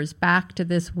teachers back to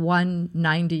this one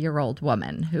 90-year-old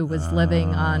woman who was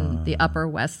living on the Upper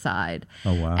West Side.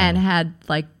 Oh, wow. And had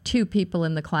like 2 people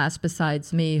in the class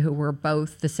besides me who were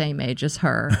both the same age as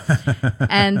her.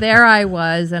 And there I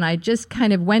was, and I just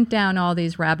kind of went down all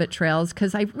these rabbit trails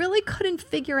because I really couldn't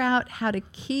figure out how to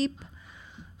keep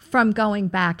from going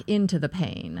back into the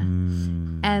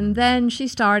pain. And then she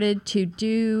started to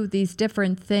do these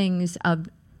different things of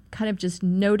kind of just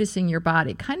noticing your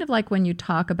body, kind of like when you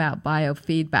talk about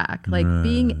biofeedback, like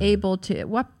being able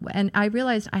to, and I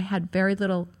realized I had very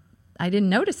little, I didn't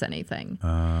notice anything.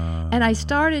 And I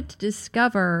started to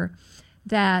discover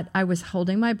that I was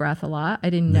holding my breath a lot. I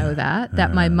didn't know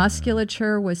that my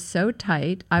musculature was so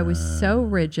tight. I was so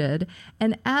rigid.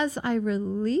 And as I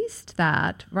released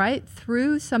that, right,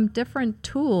 through some different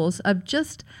tools of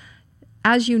just,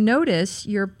 as you notice,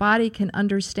 your body can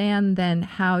understand then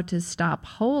how to stop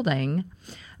holding.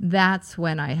 That's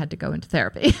when I had to go into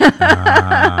therapy.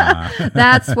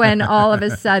 That's when all of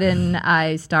a sudden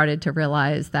I started to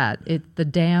realize that the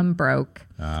dam broke.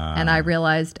 And I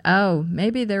realized, oh,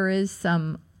 maybe there is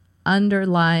some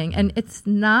underlying, and it's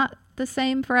not the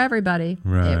same for everybody.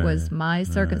 Right, it was my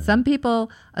circuit. Right. Some people,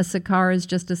 a cigar is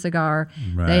just a cigar.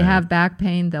 Right. They have back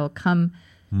pain. They'll come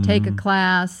take a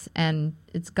class and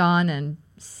it's gone, and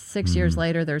 6 years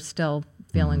later they're still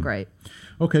feeling great.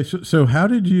 Okay, so how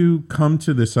did you come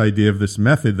to this idea of this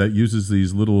method that uses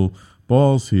these little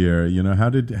balls here? You know, how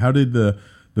did the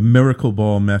miracle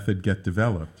ball method get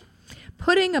developed?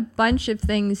 Putting a bunch of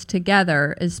things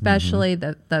together, especially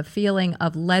the feeling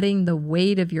of letting the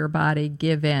weight of your body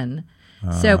give in.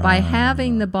 So by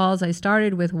having the balls, I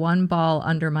started with one ball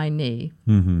under my knee.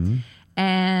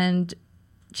 And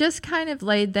just kind of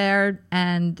laid there,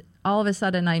 and all of a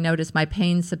sudden I noticed my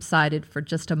pain subsided for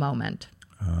just a moment.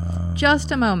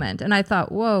 Just a moment. And I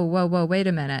thought, whoa, wait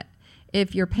a minute.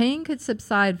 If your pain could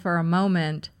subside for a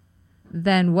moment,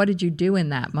 then what did you do in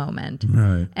that moment?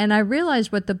 Right. And I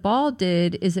realized what the ball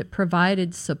did is it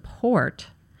provided support,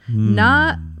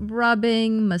 not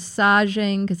rubbing,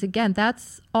 massaging, because again,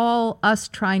 that's all us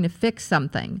trying to fix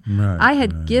something. Right, I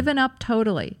had given up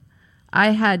totally.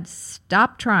 I had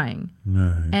stopped trying.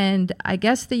 Right. And I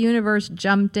guess the universe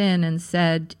jumped in and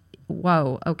said,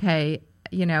 whoa, okay,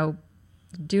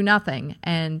 do nothing.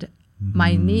 And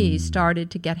my knees started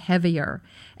to get heavier.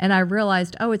 And I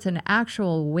realized, oh, it's an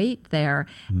actual weight there.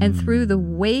 And through the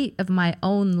weight of my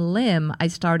own limb, I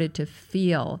started to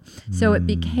feel. So it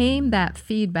became that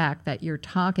feedback that you're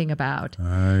talking about.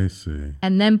 I see.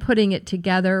 And then putting it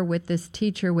together with this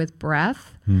teacher with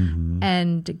breath.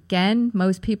 And again,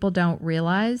 most people don't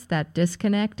realize that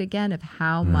disconnect again of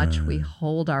how much we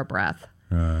hold our breath.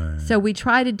 Right. So we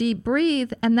try to deep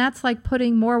breathe, and that's like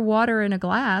putting more water in a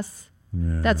glass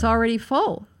that's already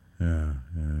full.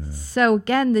 So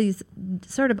again, these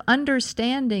sort of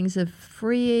understandings of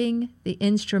freeing the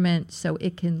instrument so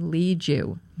it can lead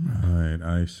you. Right,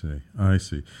 I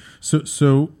see.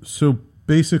 So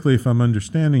basically, if I'm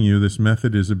understanding you, this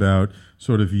method is about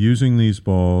sort of using these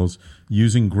balls,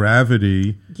 using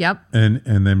gravity, and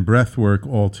then breath work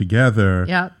all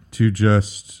together to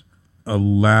just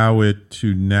allow it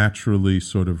to naturally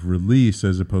sort of release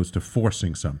as opposed to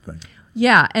forcing something.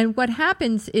 Yeah, and what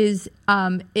happens is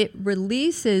it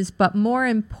releases, but more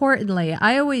importantly,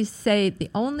 I always say the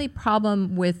only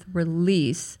problem with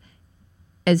release,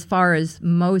 as far as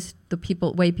most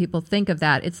way people think of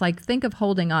that, it's like think of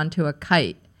holding on to a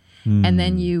kite, and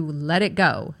then you let it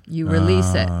go, you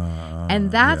release it.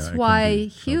 And that's why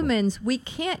humans, we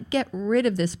can't get rid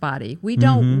of this body. We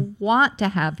don't want to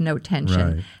have no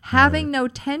tension. Right, Having no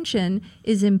tension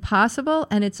is impossible,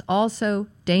 and it's also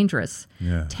dangerous.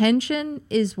 Tension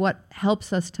is what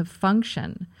helps us to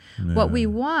function. What we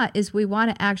want is we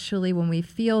want to actually, when we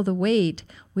feel the weight,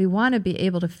 we want to be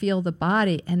able to feel the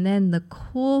body. And then the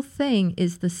cool thing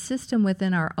is the system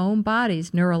within our own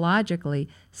bodies neurologically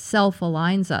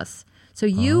self-aligns us. So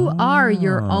you are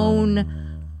your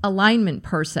own alignment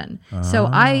person. So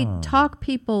I talk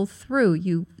people through,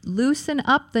 you loosen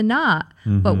up the knot,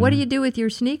 but what do you do with your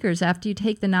sneakers after you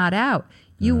take the knot out?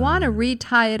 You want to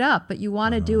re-tie it up, but you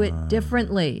want to do it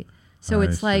differently. So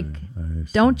it's like,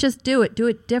 don't just do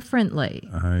it differently.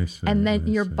 I see. And then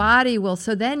your body will,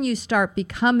 so then you start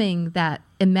becoming that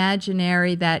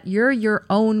imaginary, that you're your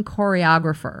own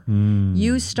choreographer.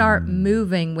 You start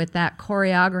moving with that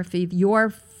choreography.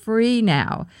 You're free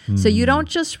now. So you don't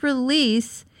just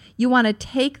release, you want to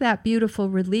take that beautiful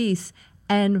release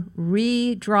and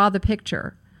redraw the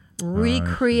picture,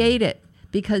 recreate it.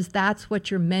 Because that's what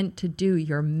you're meant to do.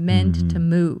 You're meant to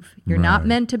move. You're not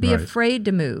meant to be afraid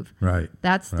to move. Right.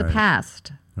 That's the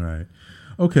past. Right.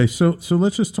 Okay, so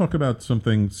let's just talk about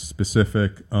something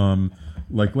specific.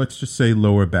 Like, let's just say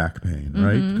lower back pain,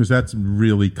 right? Because that's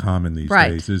really common these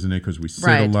days, isn't it? Because we sit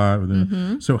a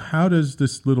lot. So how does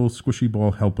this little squishy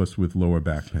ball help us with lower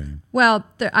back pain? Well,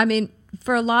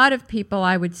 for a lot of people,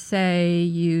 I would say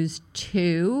use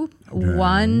 2. Okay.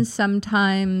 1,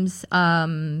 sometimes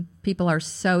people are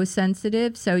so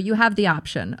sensitive. So you have the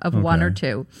option of 1 or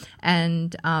 2.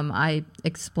 And I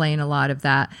explain a lot of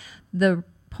that. The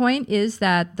point is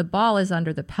that the ball is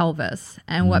under the pelvis.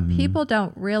 And what people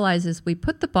don't realize is we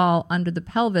put the ball under the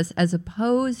pelvis as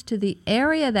opposed to the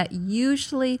area that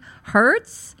usually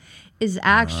hurts is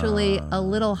actually a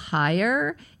little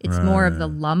higher. It's more of the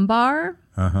lumbar.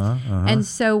 And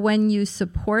so when you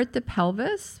support the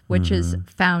pelvis, which is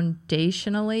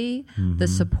foundationally the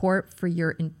support for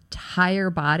your entire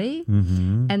body,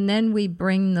 and then we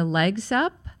bring the legs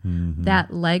up,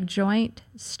 that leg joint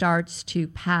starts to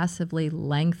passively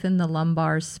lengthen the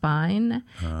lumbar spine.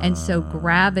 And so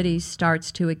gravity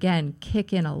starts to, again,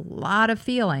 kick in a lot of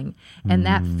feeling. And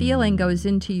that feeling goes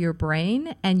into your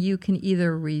brain, and you can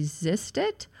either resist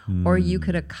it or you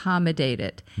could accommodate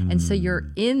it. And so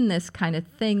you're in this kind of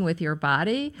thing with your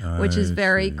body, which is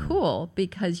very cool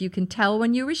because you can tell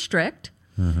when you restrict,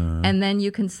 and then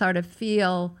you can sort of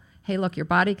feel, hey, look, your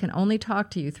body can only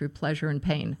talk to you through pleasure and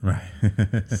pain. Right.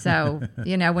 So,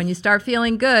 when you start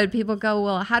feeling good, people go,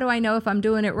 well, how do I know if I'm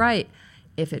doing it right?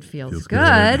 If it feels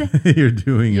good, you're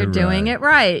doing it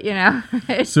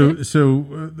right, So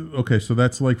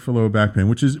that's like for lower back pain,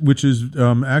 which is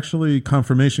actually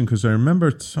confirmation, because I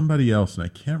remember somebody else, and I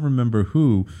can't remember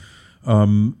who.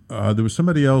 There was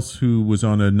somebody else who was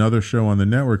on another show on the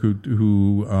network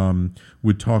who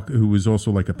would talk, who was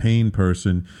also like a pain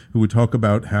person, who would talk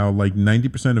about how like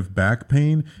 90% of back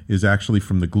pain is actually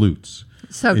from the glutes.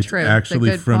 So it's true.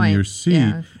 Actually from point. your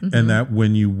seat, and that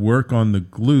when you work on the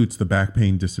glutes, the back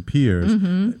pain disappears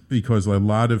because a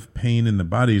lot of pain in the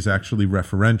body is actually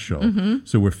referential.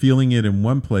 So we're feeling it in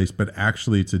one place, but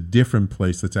actually it's a different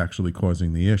place that's actually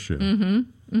causing the issue.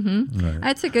 Right.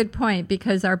 That's a good point,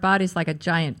 because our body's like a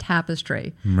giant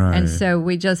tapestry. Right. And so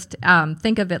we just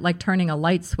think of it like turning a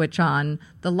light switch on.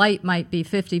 The light might be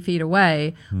 50 feet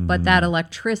away, but that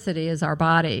electricity is our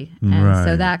body. And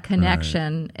so that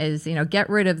connection is, get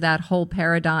rid of that whole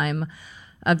paradigm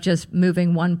of just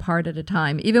moving one part at a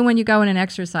time. Even when you go in an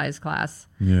exercise class,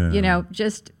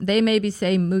 just they maybe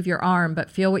say move your arm, but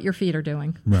feel what your feet are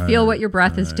doing. Feel what your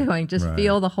breath is doing. Just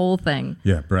feel the whole thing.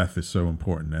 Yeah, breath is so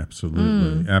important.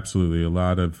 Absolutely. Absolutely. A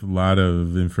lot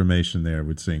of information there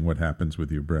with seeing what happens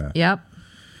with your breath. Yep.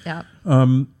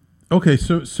 Okay,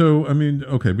 so I mean,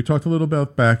 we talked a little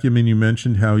about back. I mean, you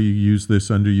mentioned how you use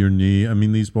this under your knee. I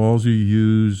mean, these balls you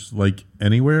use like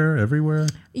anywhere, everywhere?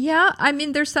 Yeah, I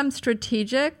mean, there's some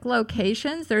strategic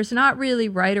locations. There's not really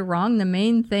right or wrong. The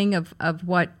main thing of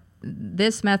what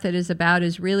this method is about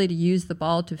is really to use the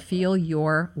ball to feel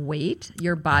your weight,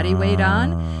 your body weight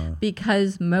on,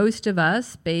 because most of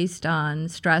us, based on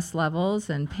stress levels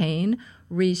and pain,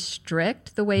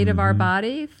 restrict the weight of our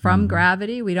body from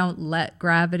gravity. We don't let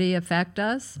gravity affect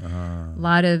us. A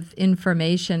lot of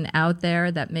information out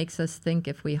there that makes us think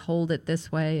if we hold it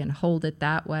this way and hold it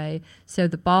that way. So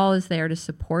the ball is there to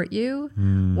support you.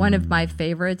 One of my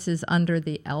favorites is under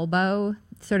the elbow.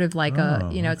 Sort of like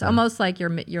it's almost like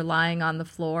you're lying on the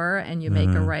floor and you make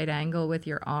a right angle with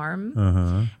your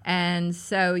arm. And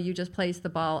so you just place the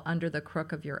ball under the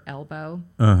crook of your elbow.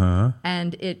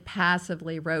 And it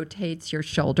passively rotates your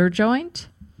shoulder joint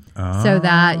so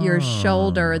that your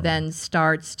shoulder then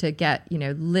starts to get,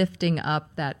 lifting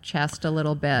up that chest a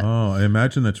little bit. Oh, I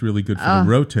imagine that's really good for the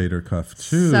rotator cuff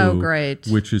too. So great.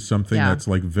 Which is something that's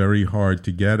like very hard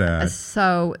to get at.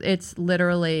 So it's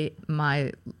literally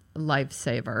my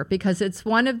lifesaver, because it's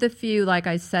one of the few, like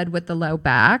I said, with the low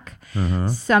back.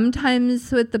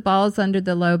 Sometimes with the balls under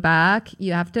the low back,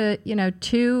 you have to,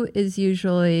 2 is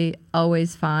usually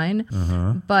always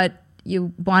fine, but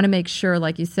you want to make sure,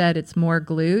 like you said, it's more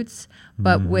glutes.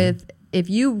 But with if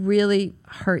you really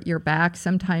hurt your back,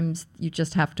 sometimes you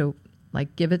just have to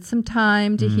like give it some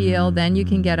time to heal, then you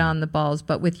can get on the balls.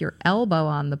 But with your elbow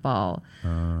on the ball,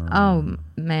 oh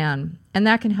man. And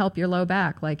that can help your low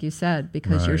back, like you said,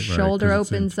 because your shoulder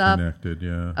opens up,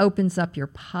 opens up your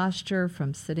posture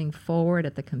from sitting forward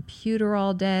at the computer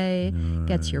all day,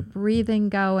 gets your breathing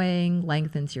going,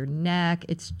 lengthens your neck.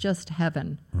 It's just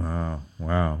heaven.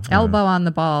 Wow. Elbow on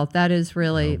the ball. That is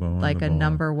really like a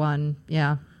number one.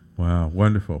 Yeah. Wow,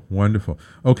 wonderful.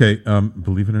 Okay,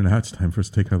 believe it or not, it's time for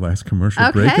us to take our last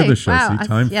commercial break of the show. Wow. See,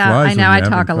 time flies. I know, I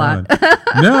talk a lot.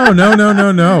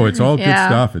 No. It's all good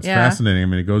stuff. It's fascinating. I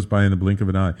mean, it goes by in the blink of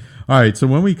an eye. All right, so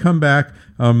when we come back,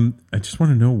 I just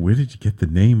want to know, where did you get the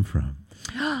name from?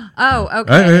 Oh,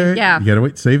 okay. Yeah. You got to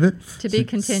wait, save it. To be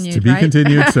continued, To be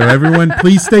continued. So everyone,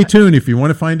 please stay tuned if you want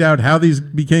to find out how these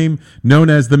became known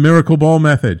as the Miracle Ball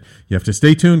Method. You have to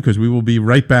stay tuned because we will be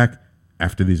right back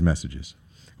after these messages.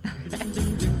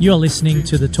 You're listening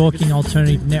to the Talking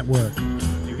Alternative Network.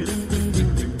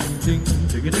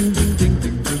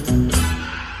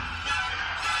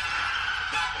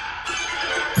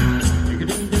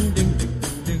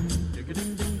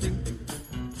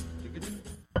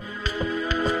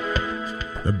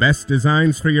 The best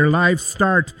designs for your life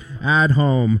start at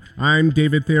home. I'm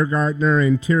David Thiergartner,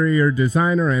 interior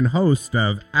designer and host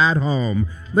of At Home.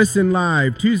 Listen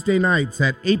live Tuesday nights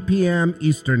at 8 p.m.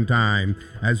 Eastern Time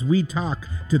as we talk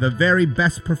to the very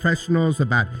best professionals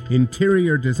about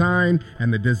interior design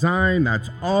and the design that's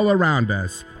all around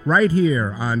us, right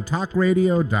here on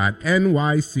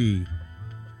talkradio.nyc.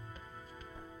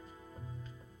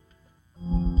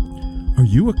 Are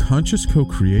you a conscious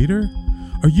co-creator?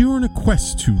 Are you on a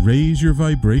quest to raise your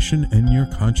vibration and your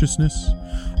consciousness?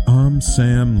 I'm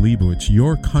Sam Leibowitz,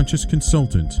 your conscious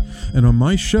consultant, and on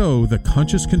my show, The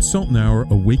Conscious Consultant Hour,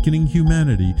 Awakening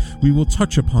Humanity, we will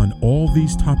touch upon all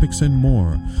these topics and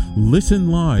more. Listen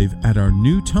live at our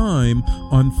new time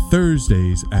on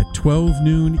Thursdays at 12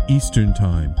 noon Eastern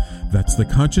Time. That's The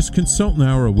Conscious Consultant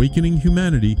Hour, Awakening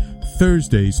Humanity,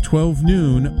 Thursdays 12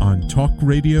 noon on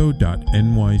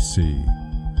talkradio.nyc.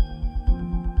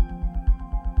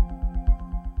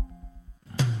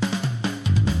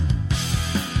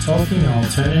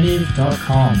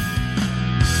 TalkingAlternative.com.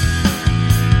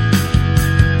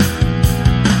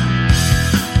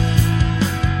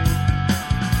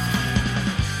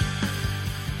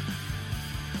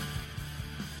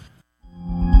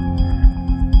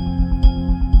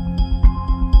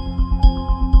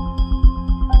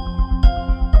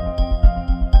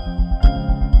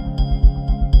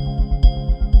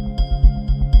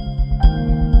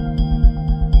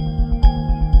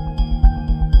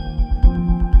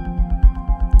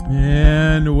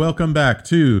 Welcome back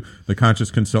to the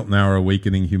Conscious Consultant Hour,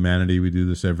 Awakening Humanity. We do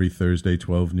this every Thursday,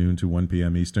 12 noon to 1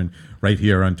 p.m. Eastern, right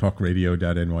here on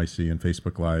talkradio.nyc and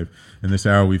Facebook Live. In this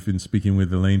hour, we've been speaking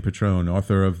with Elaine Patrone,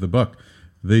 author of the book,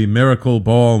 The Miracle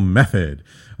Ball Method.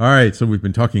 All right, so we've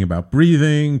been talking about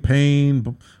breathing,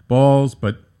 pain, balls,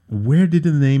 but where did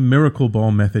the name Miracle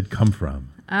Ball Method come from?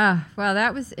 Well,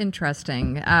 that was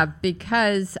interesting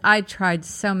because I tried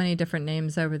so many different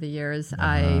names over the years.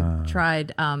 I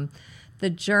tried... the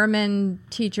German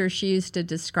teacher, she used to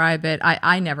describe it.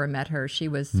 I never met her. She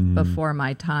was before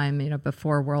my time,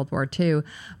 before World War II.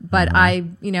 But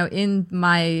in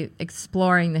my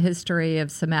exploring the history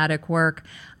of somatic work,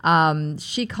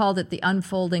 she called it the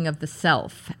unfolding of the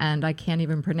self. And I can't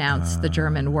even pronounce the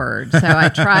German word. So I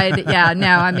tried,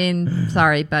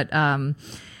 sorry, but...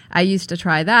 I used to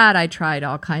try that. I tried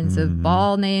all kinds of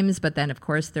ball names, but then, of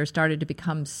course, there started to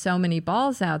become so many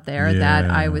balls out there that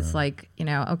I was like,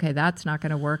 okay, that's not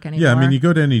going to work anymore. Yeah, you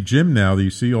go to any gym now, you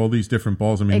see all these different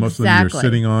balls. most of them you're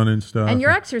sitting on and stuff. And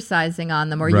you're exercising on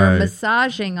them or you're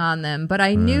massaging on them. But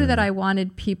I knew that I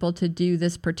wanted people to do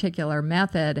this particular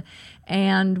method.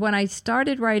 And when I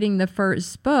started writing the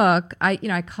first book,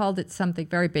 I called it something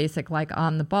very basic, like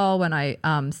On the Ball, when I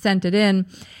sent it in.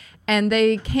 And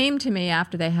they came to me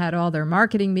after they had all their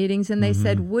marketing meetings, and they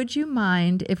said, would you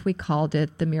mind if we called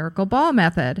it the Miracle Ball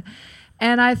Method?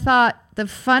 And I thought, the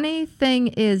funny thing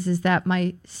is that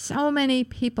so many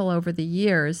people over the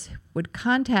years would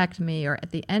contact me or at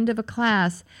the end of a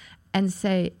class and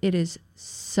say, it is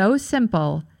so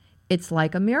simple, it's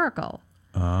like a miracle.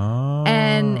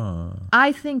 And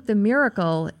I think the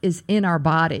miracle is in our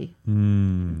body.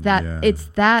 It's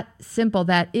that simple,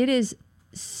 that it is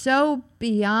so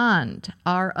beyond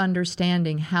our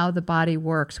understanding how the body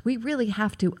works. We really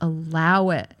have to allow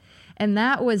it. And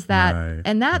that was that.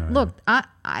 Look, I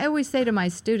always say to my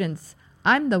students,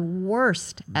 I'm the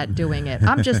worst at doing it.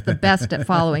 I'm just the best at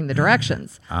following the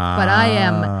directions. But I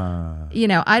am,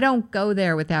 I don't go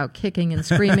there without kicking and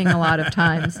screaming a lot of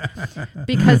times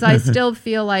because I still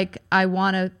feel like I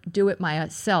want to do it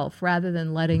myself rather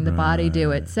than letting the body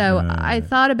do it. So I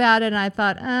thought about it and I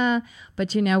thought,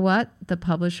 but you know what? The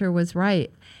publisher was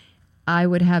right. I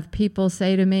would have people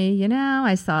say to me,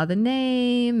 I saw the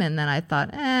name, and then I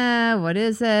thought, what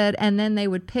is it? And then they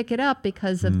would pick it up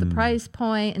because of the price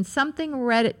point, and something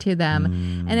read it to them.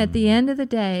 And at the end of the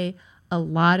day, a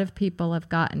lot of people have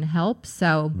gotten help.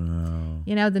 So,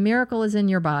 the miracle is in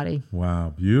your body.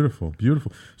 Wow. Beautiful.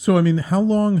 Beautiful. So, I mean, how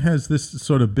long has this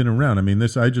sort of been around? I mean,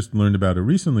 I just learned about it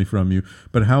recently from you,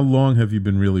 but how long have you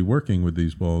been really working with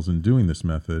these balls and doing this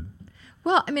method?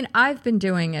 Well, I mean, I've been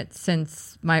doing it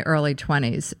since my early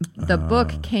 20s. The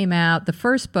book came out, the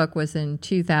first book was in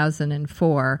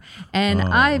 2004, and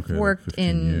I've worked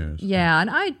in, years. And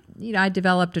I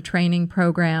developed a training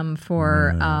program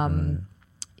for,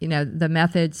 the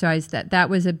method. So that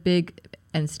was a big,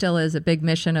 and still is a big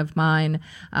mission of mine.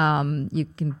 You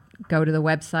can go to the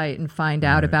website and find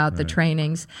out about the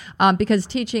trainings, because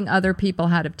teaching other people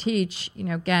how to teach,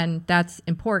 again, that's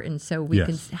important. So we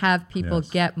can have people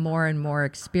get more and more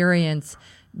experience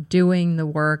doing the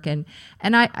work. And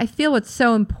I feel what's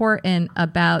so important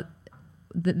about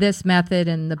this method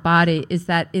and the body is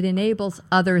that it enables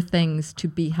other things to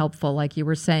be helpful, like you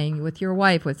were saying with your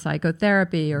wife, with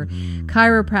psychotherapy, or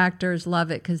chiropractors love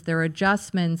it because their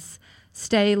adjustments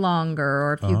stay longer,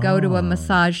 or if you go to a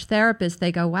massage therapist,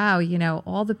 they go, wow,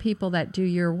 all the people that do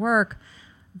your work,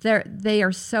 they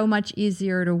are so much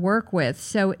easier to work with.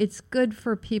 So it's good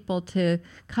for people to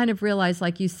kind of realize,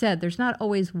 like you said, there's not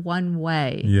always one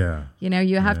way. Yeah.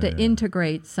 You have to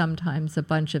integrate sometimes a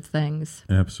bunch of things.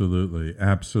 Absolutely.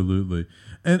 Absolutely.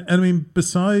 And I mean,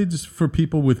 besides for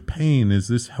people with pain, is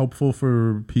this helpful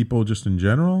for people just in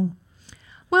general?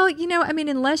 Well,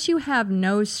 unless you have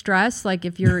no stress, like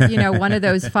if you're, one of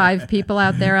those 5 people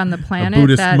out there on the planet. A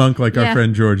Buddhist monk like our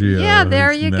friend Giorgio. Yeah,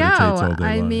 there you go.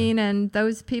 I mean, and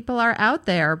those people are out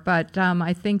there, but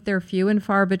I think they're few and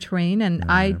far between, and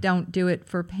I don't do it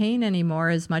for pain anymore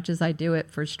as much as I do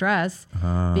it for stress,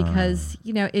 because,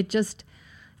 it just,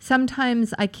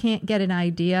 sometimes I can't get an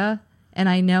idea, and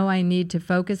I know I need to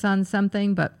focus on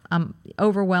something, but I'm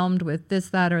overwhelmed with this,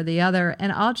 that, or the other.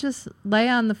 And I'll just lay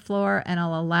on the floor and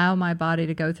I'll allow my body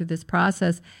to go through this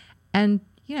process. And,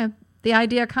 the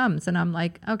idea comes and I'm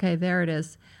like, okay, there it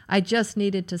is. I just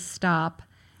needed to stop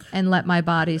and let my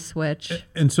body switch.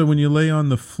 And so when you lay on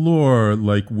the floor,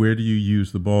 like, where do you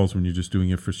use the balls when you're just doing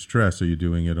it for stress? Are you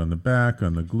doing it on the back,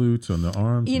 on the glutes, on the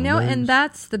arms? And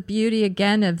that's the beauty,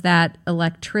 again, of that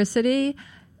electricity.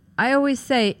 I always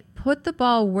say, put the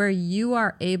ball where you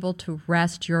are able to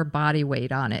rest your body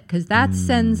weight on it, because that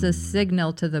sends a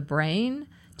signal to the brain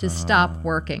to stop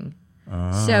working.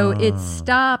 So it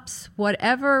stops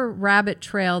whatever rabbit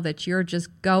trail that you're just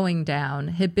going down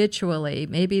habitually.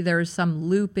 Maybe there's some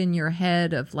loop in your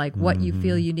head of like what you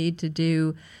feel you need to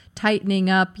do, tightening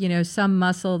up, some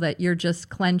muscle that you're just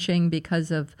clenching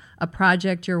because of a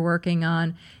project you're working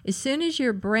on. As soon as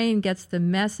your brain gets the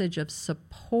message of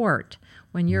support,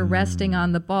 when you're resting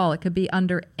on the ball, it could be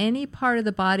under any part of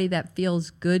the body that feels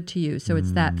good to you. So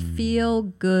it's that feel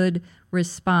good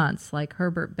response, like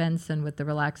Herbert Benson with the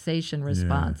relaxation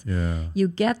response. You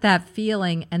get that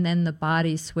feeling, and then the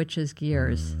body switches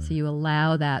gears. So you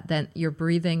allow that, then your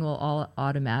breathing will all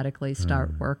automatically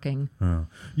start working. I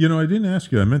didn't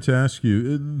ask you. I meant to ask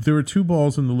you. There are 2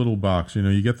 balls in the little box.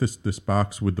 You get this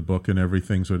box with the book and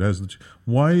everything. So it has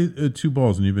why 2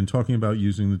 balls? And you've been talking about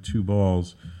using the 2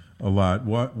 balls a lot.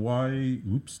 Why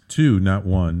 2, not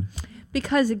 1?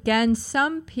 Because again,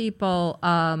 some people,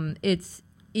 it's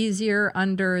easier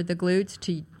under the glutes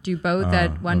to do both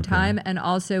at one time, and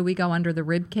also we go under the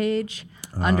rib cage,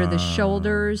 under the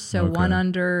shoulders, so one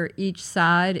under each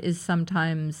side is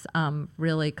sometimes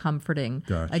really comforting.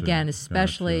 Again,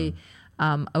 especially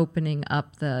opening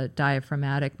up the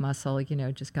diaphragmatic muscle,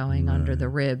 just going under the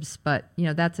ribs. But,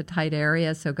 that's a tight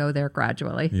area, so go there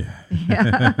gradually.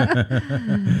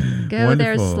 Go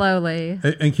there slowly.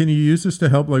 And can you use this to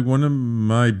help? Like, one of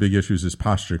my big issues is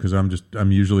posture, because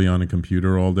I'm usually on a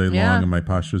computer all day long and my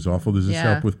posture is awful. Does this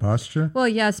help with posture? Well,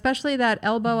 especially that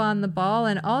elbow on the ball.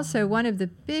 And also one of the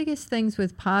biggest things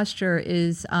with posture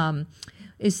is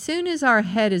as soon as our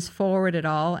head is forward at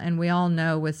all, and we all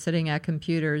know with sitting at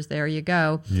computers, there you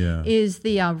go, is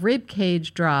the rib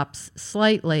cage drops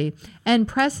slightly and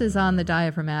presses on the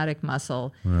diaphragmatic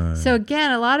muscle. Right. So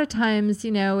again, a lot of times,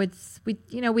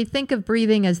 we think of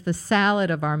breathing as the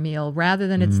salad of our meal rather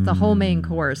than it's the whole main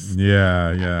course. Yeah,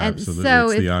 and absolutely. So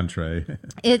it's the entree.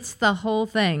 It's the whole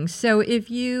thing. So if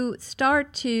you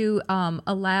start to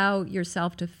allow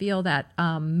yourself to feel that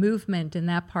movement in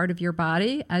that part of your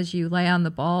body as you lay on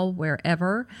the ball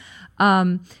wherever,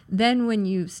 then when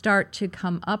you start to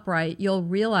come upright, you'll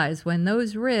realize when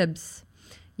those ribs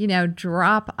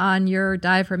drop on your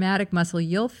diaphragmatic muscle,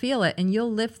 you'll feel it and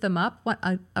you'll lift them up. What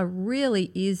a really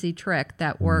easy trick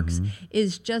that works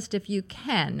is just if you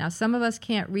can. Now, some of us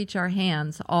can't reach our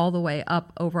hands all the way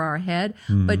up over our head,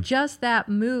 but just that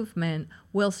movement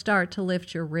will start to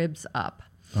lift your ribs up.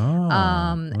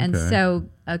 And so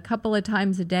a couple of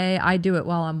times a day, I do it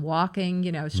while I'm walking,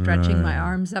 stretching my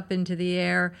arms up into the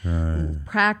air,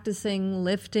 practicing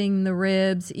lifting the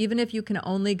ribs. Even if you can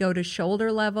only go to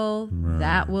shoulder level,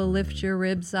 that will lift your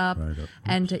ribs up.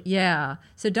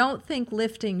 So don't think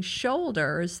lifting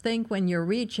shoulders. Think when you're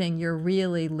reaching, you're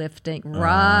really lifting. From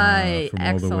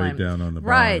Excellent. all the way down on the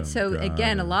bottom. bottom. So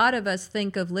again, a lot of us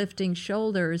think of lifting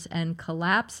shoulders and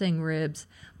collapsing ribs,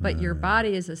 but your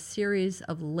body is a series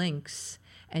of links,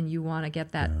 and you want to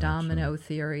get that domino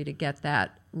theory to get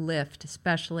that lift,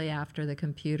 especially after the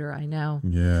computer. I know.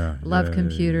 Yeah. Love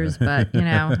computers, but,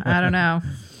 I don't know.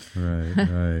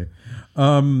 Right.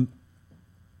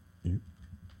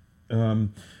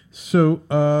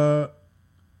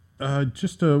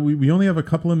 We only have a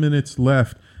couple of minutes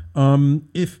left.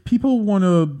 If people want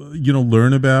to,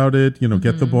 learn about it,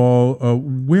 get the ball,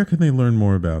 where can they learn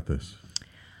more about this?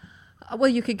 Well,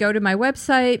 you could go to my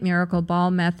website,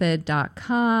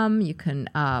 miracleballmethod.com. You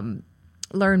can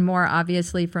learn more,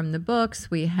 obviously, from the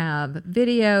books. We have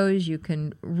videos. You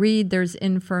can read. There's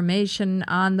information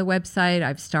on the website.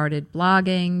 I've started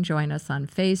blogging. Join us on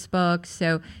Facebook.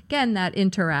 So, again, that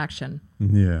interaction.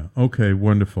 Yeah. Okay.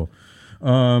 Wonderful.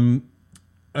 And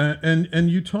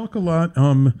you talk a lot.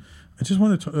 I just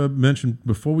want to mention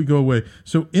before we go away.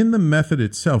 So in the method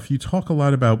itself, you talk a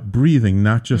lot about breathing,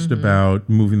 not just about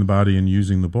moving the body and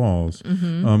using the balls.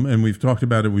 And we've talked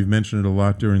about it. We've mentioned it a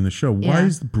lot during the show. Why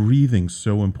is breathing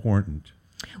so important?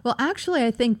 Well, actually,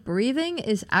 I think breathing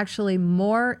is actually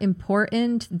more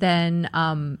important than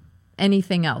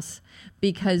anything else,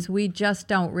 because we just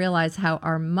don't realize how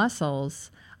our muscles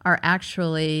are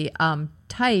actually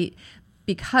tight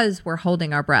because we're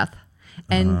holding our breath.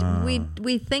 And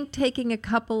we think taking a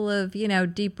couple of,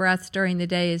 deep breaths during the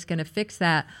day is going to fix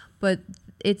that. But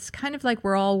it's kind of like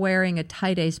we're all wearing a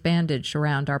tight ace bandage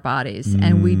around our bodies.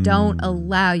 And we don't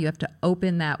allow, you have to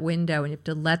open that window and you have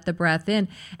to let the breath in.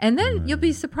 And then you'll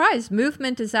be surprised.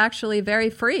 Movement is actually very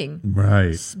freeing.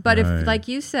 Right. But if, like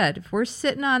you said, if we're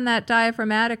sitting on that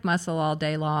diaphragmatic muscle all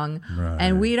day long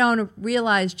and we don't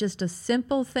realize just a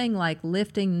simple thing like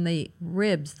lifting the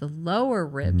ribs, the lower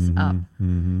ribs up.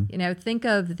 Think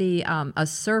of a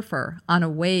surfer on a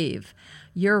wave.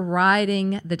 You're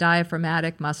riding the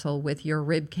diaphragmatic muscle with your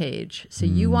rib cage. So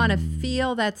you want to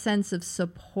feel that sense of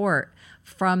support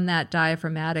from that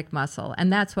diaphragmatic muscle.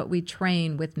 And that's what we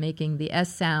train with making the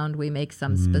S sound. We make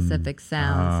some specific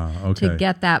sounds to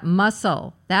get that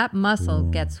muscle. That muscle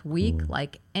gets weak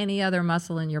like any other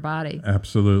muscle in your body.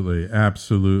 Absolutely.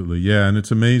 Yeah, and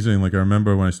it's amazing. Like I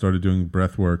remember when I started doing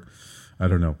breath work,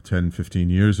 10, 15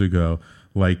 years ago,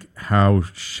 like how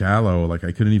shallow, like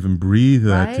I couldn't even breathe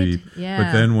that deep. Yeah.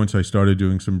 But then once I started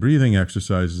doing some breathing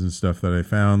exercises and stuff that I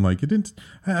found, like I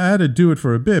had to do it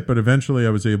for a bit, but eventually I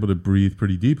was able to breathe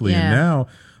pretty deeply. And now,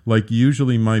 like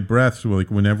usually my breaths,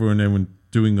 like whenever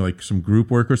doing like some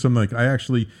group work or something, like I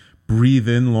actually breathe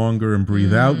in longer and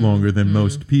breathe out longer than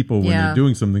most people when they're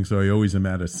doing something. So I always am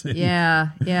at a sync.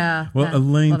 Yeah. Well,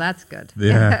 Elaine. Well, that's good.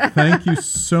 Yeah. Thank you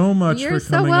so much for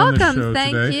coming on the show today. You're so welcome.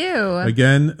 Thank you.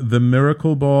 Again, the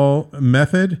Miracle Ball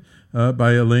Method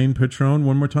by Elaine Patrone.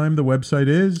 One more time, the website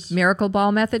is?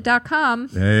 miracleballmethod.com.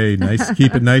 Hey, nice.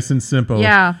 Keep it nice and simple.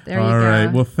 Yeah, there you go. All right.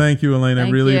 Well, thank you, Elaine. I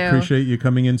really appreciate you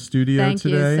coming in studio today. Thank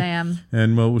you, Sam.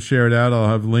 And we'll share it out. I'll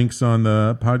have links on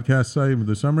the podcast site with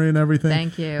the summary and everything.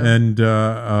 Thank you. And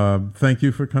thank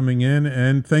you for coming in.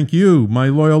 And thank you, my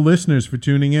loyal listeners, for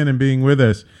tuning in and being with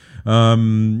us.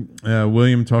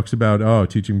 William talks about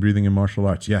teaching breathing in martial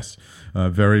arts. Yes,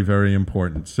 very, very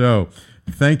important. So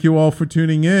thank you all for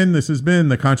tuning in. This has been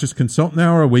the Conscious Consultant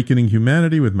Hour, Awakening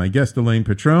Humanity, with my guest Elaine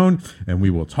Patrone, and we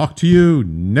will talk to you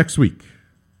next week.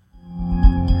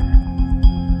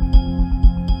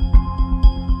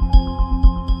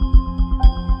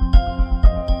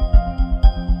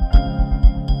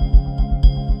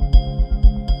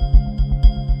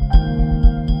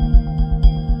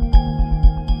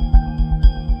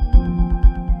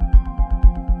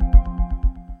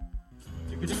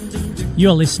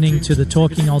 You're listening to the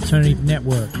Talking Alternative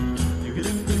Network.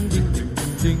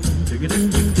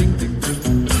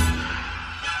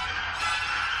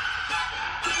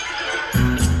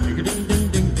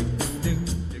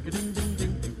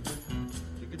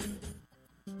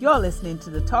 You're listening to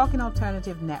the Talking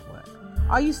Alternative Network.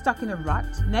 Are you stuck in a rut?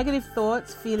 Negative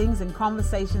thoughts, feelings, and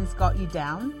conversations got you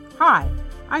down? Hi,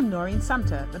 I'm Noreen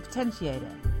Sumter, the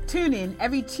Potentiator. Tune in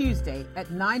every Tuesday at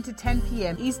 9 to 10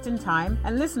 p.m. Eastern Time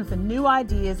and listen for new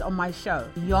ideas on my show,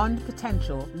 Beyond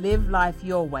Potential, Live Life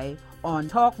Your Way, on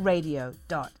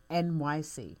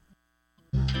talkradio.nyc.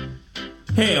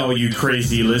 Hey, all you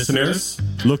crazy listeners.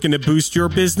 Looking to boost your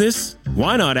business?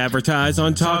 Why not advertise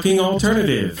on Talking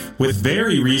Alternative with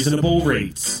very reasonable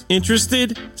rates?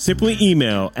 Interested? Simply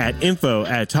email at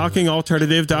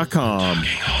info@talkingalternative.com.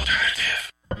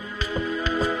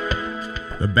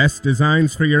 The best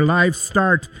designs for your life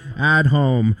start at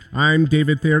home. I'm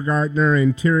David Thiergartner,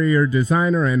 interior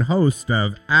designer and host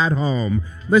of At Home.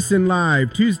 Listen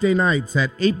live Tuesday nights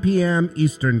at 8 p.m.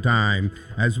 Eastern Time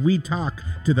as we talk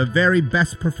to the very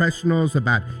best professionals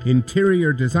about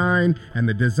interior design and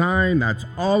the design that's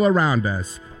all around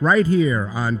us, right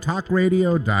here on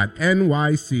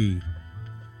talkradio.nyc.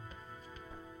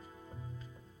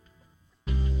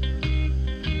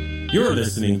 You're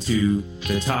listening to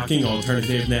the Talking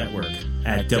Alternative Network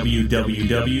at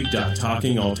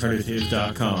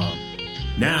www.talkingalternative.com.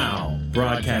 Now,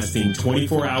 broadcasting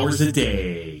 24 hours a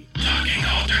day. Talking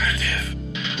Alternative.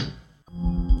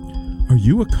 Are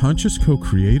you a conscious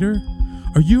co-creator?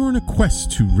 Are you on a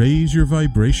quest to raise your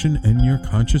vibration and your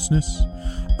consciousness?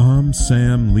 I'm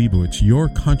Sam Leibowitz, your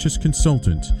conscious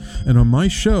consultant, and on my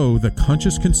show, The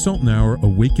Conscious Consultant Hour,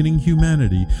 Awakening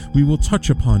Humanity, we will touch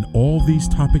upon all these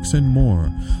topics and more.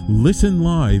 Listen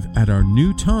live at our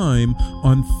new time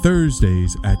on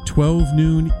Thursdays at 12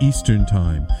 noon Eastern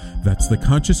Time. That's The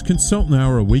Conscious Consultant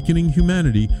Hour, Awakening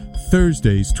Humanity,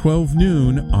 Thursdays 12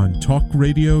 noon on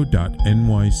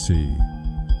talkradio.nyc.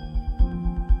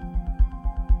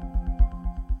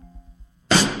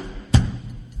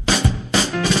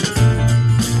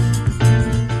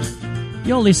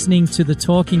 You're listening to the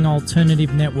Talking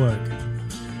Alternative Network.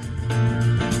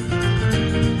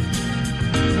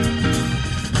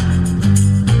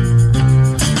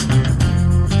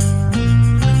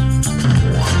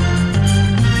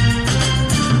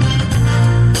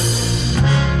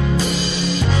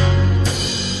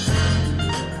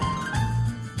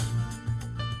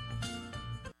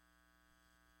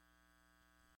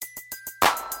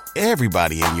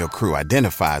 Everybody in your crew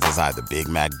identifies as either Big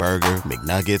Mac Burger,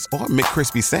 McNuggets, or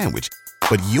McCrispy Sandwich.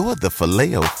 But you're the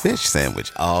Filet-O-Fish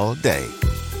Sandwich all day.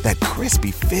 That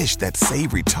crispy fish, that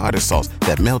savory tartar sauce,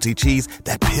 that melty cheese,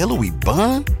 that pillowy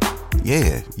bun.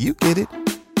 Yeah, you get it.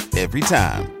 Every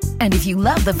time. And if you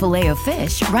love the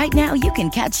Filet-O-Fish, right now you can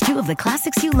catch two of the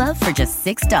classics you love for just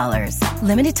 $6.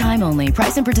 Limited time only.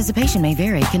 Price and participation may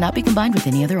vary. Cannot be combined with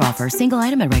any other offer. Single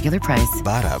item at regular price.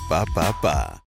 Ba-da-ba-ba-ba.